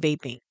constantly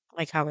vaping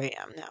like how I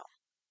am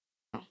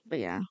now. But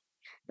yeah,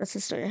 that's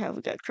the story of how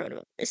we got Yeah.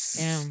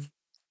 coronavirus.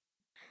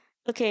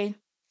 Okay,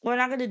 we're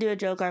not gonna do a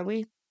joke, are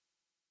we?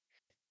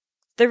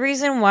 The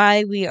reason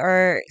why we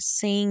are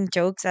saying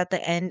jokes at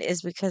the end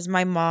is because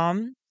my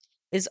mom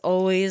is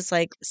always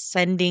like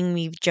sending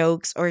me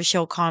jokes or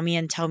she'll call me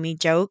and tell me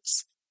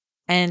jokes.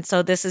 And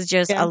so this is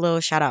just Yeah. a little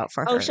shout out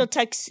for Oh, her. she'll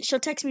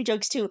text me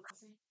jokes too.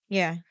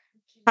 Yeah.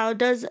 How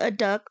does a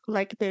duck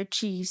like their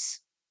cheese?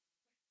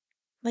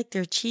 Like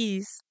their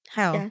cheese.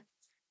 How? Yeah,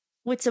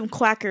 with some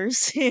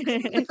quackers.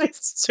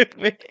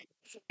 Stupid.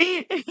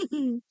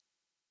 The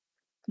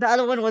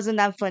other one wasn't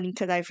that funny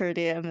because I've heard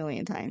it a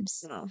million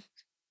times. No.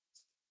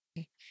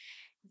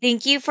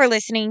 Thank you for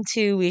listening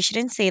to We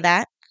Shouldn't Say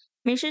That.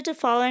 Make sure to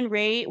follow and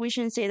rate. We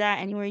shouldn't say that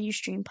anywhere you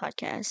stream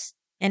podcasts.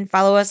 And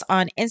follow us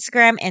on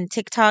Instagram and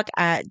TikTok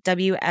at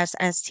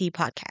WSST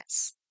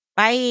Podcasts.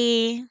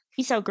 Bye.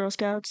 Peace out, Girl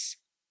Scouts.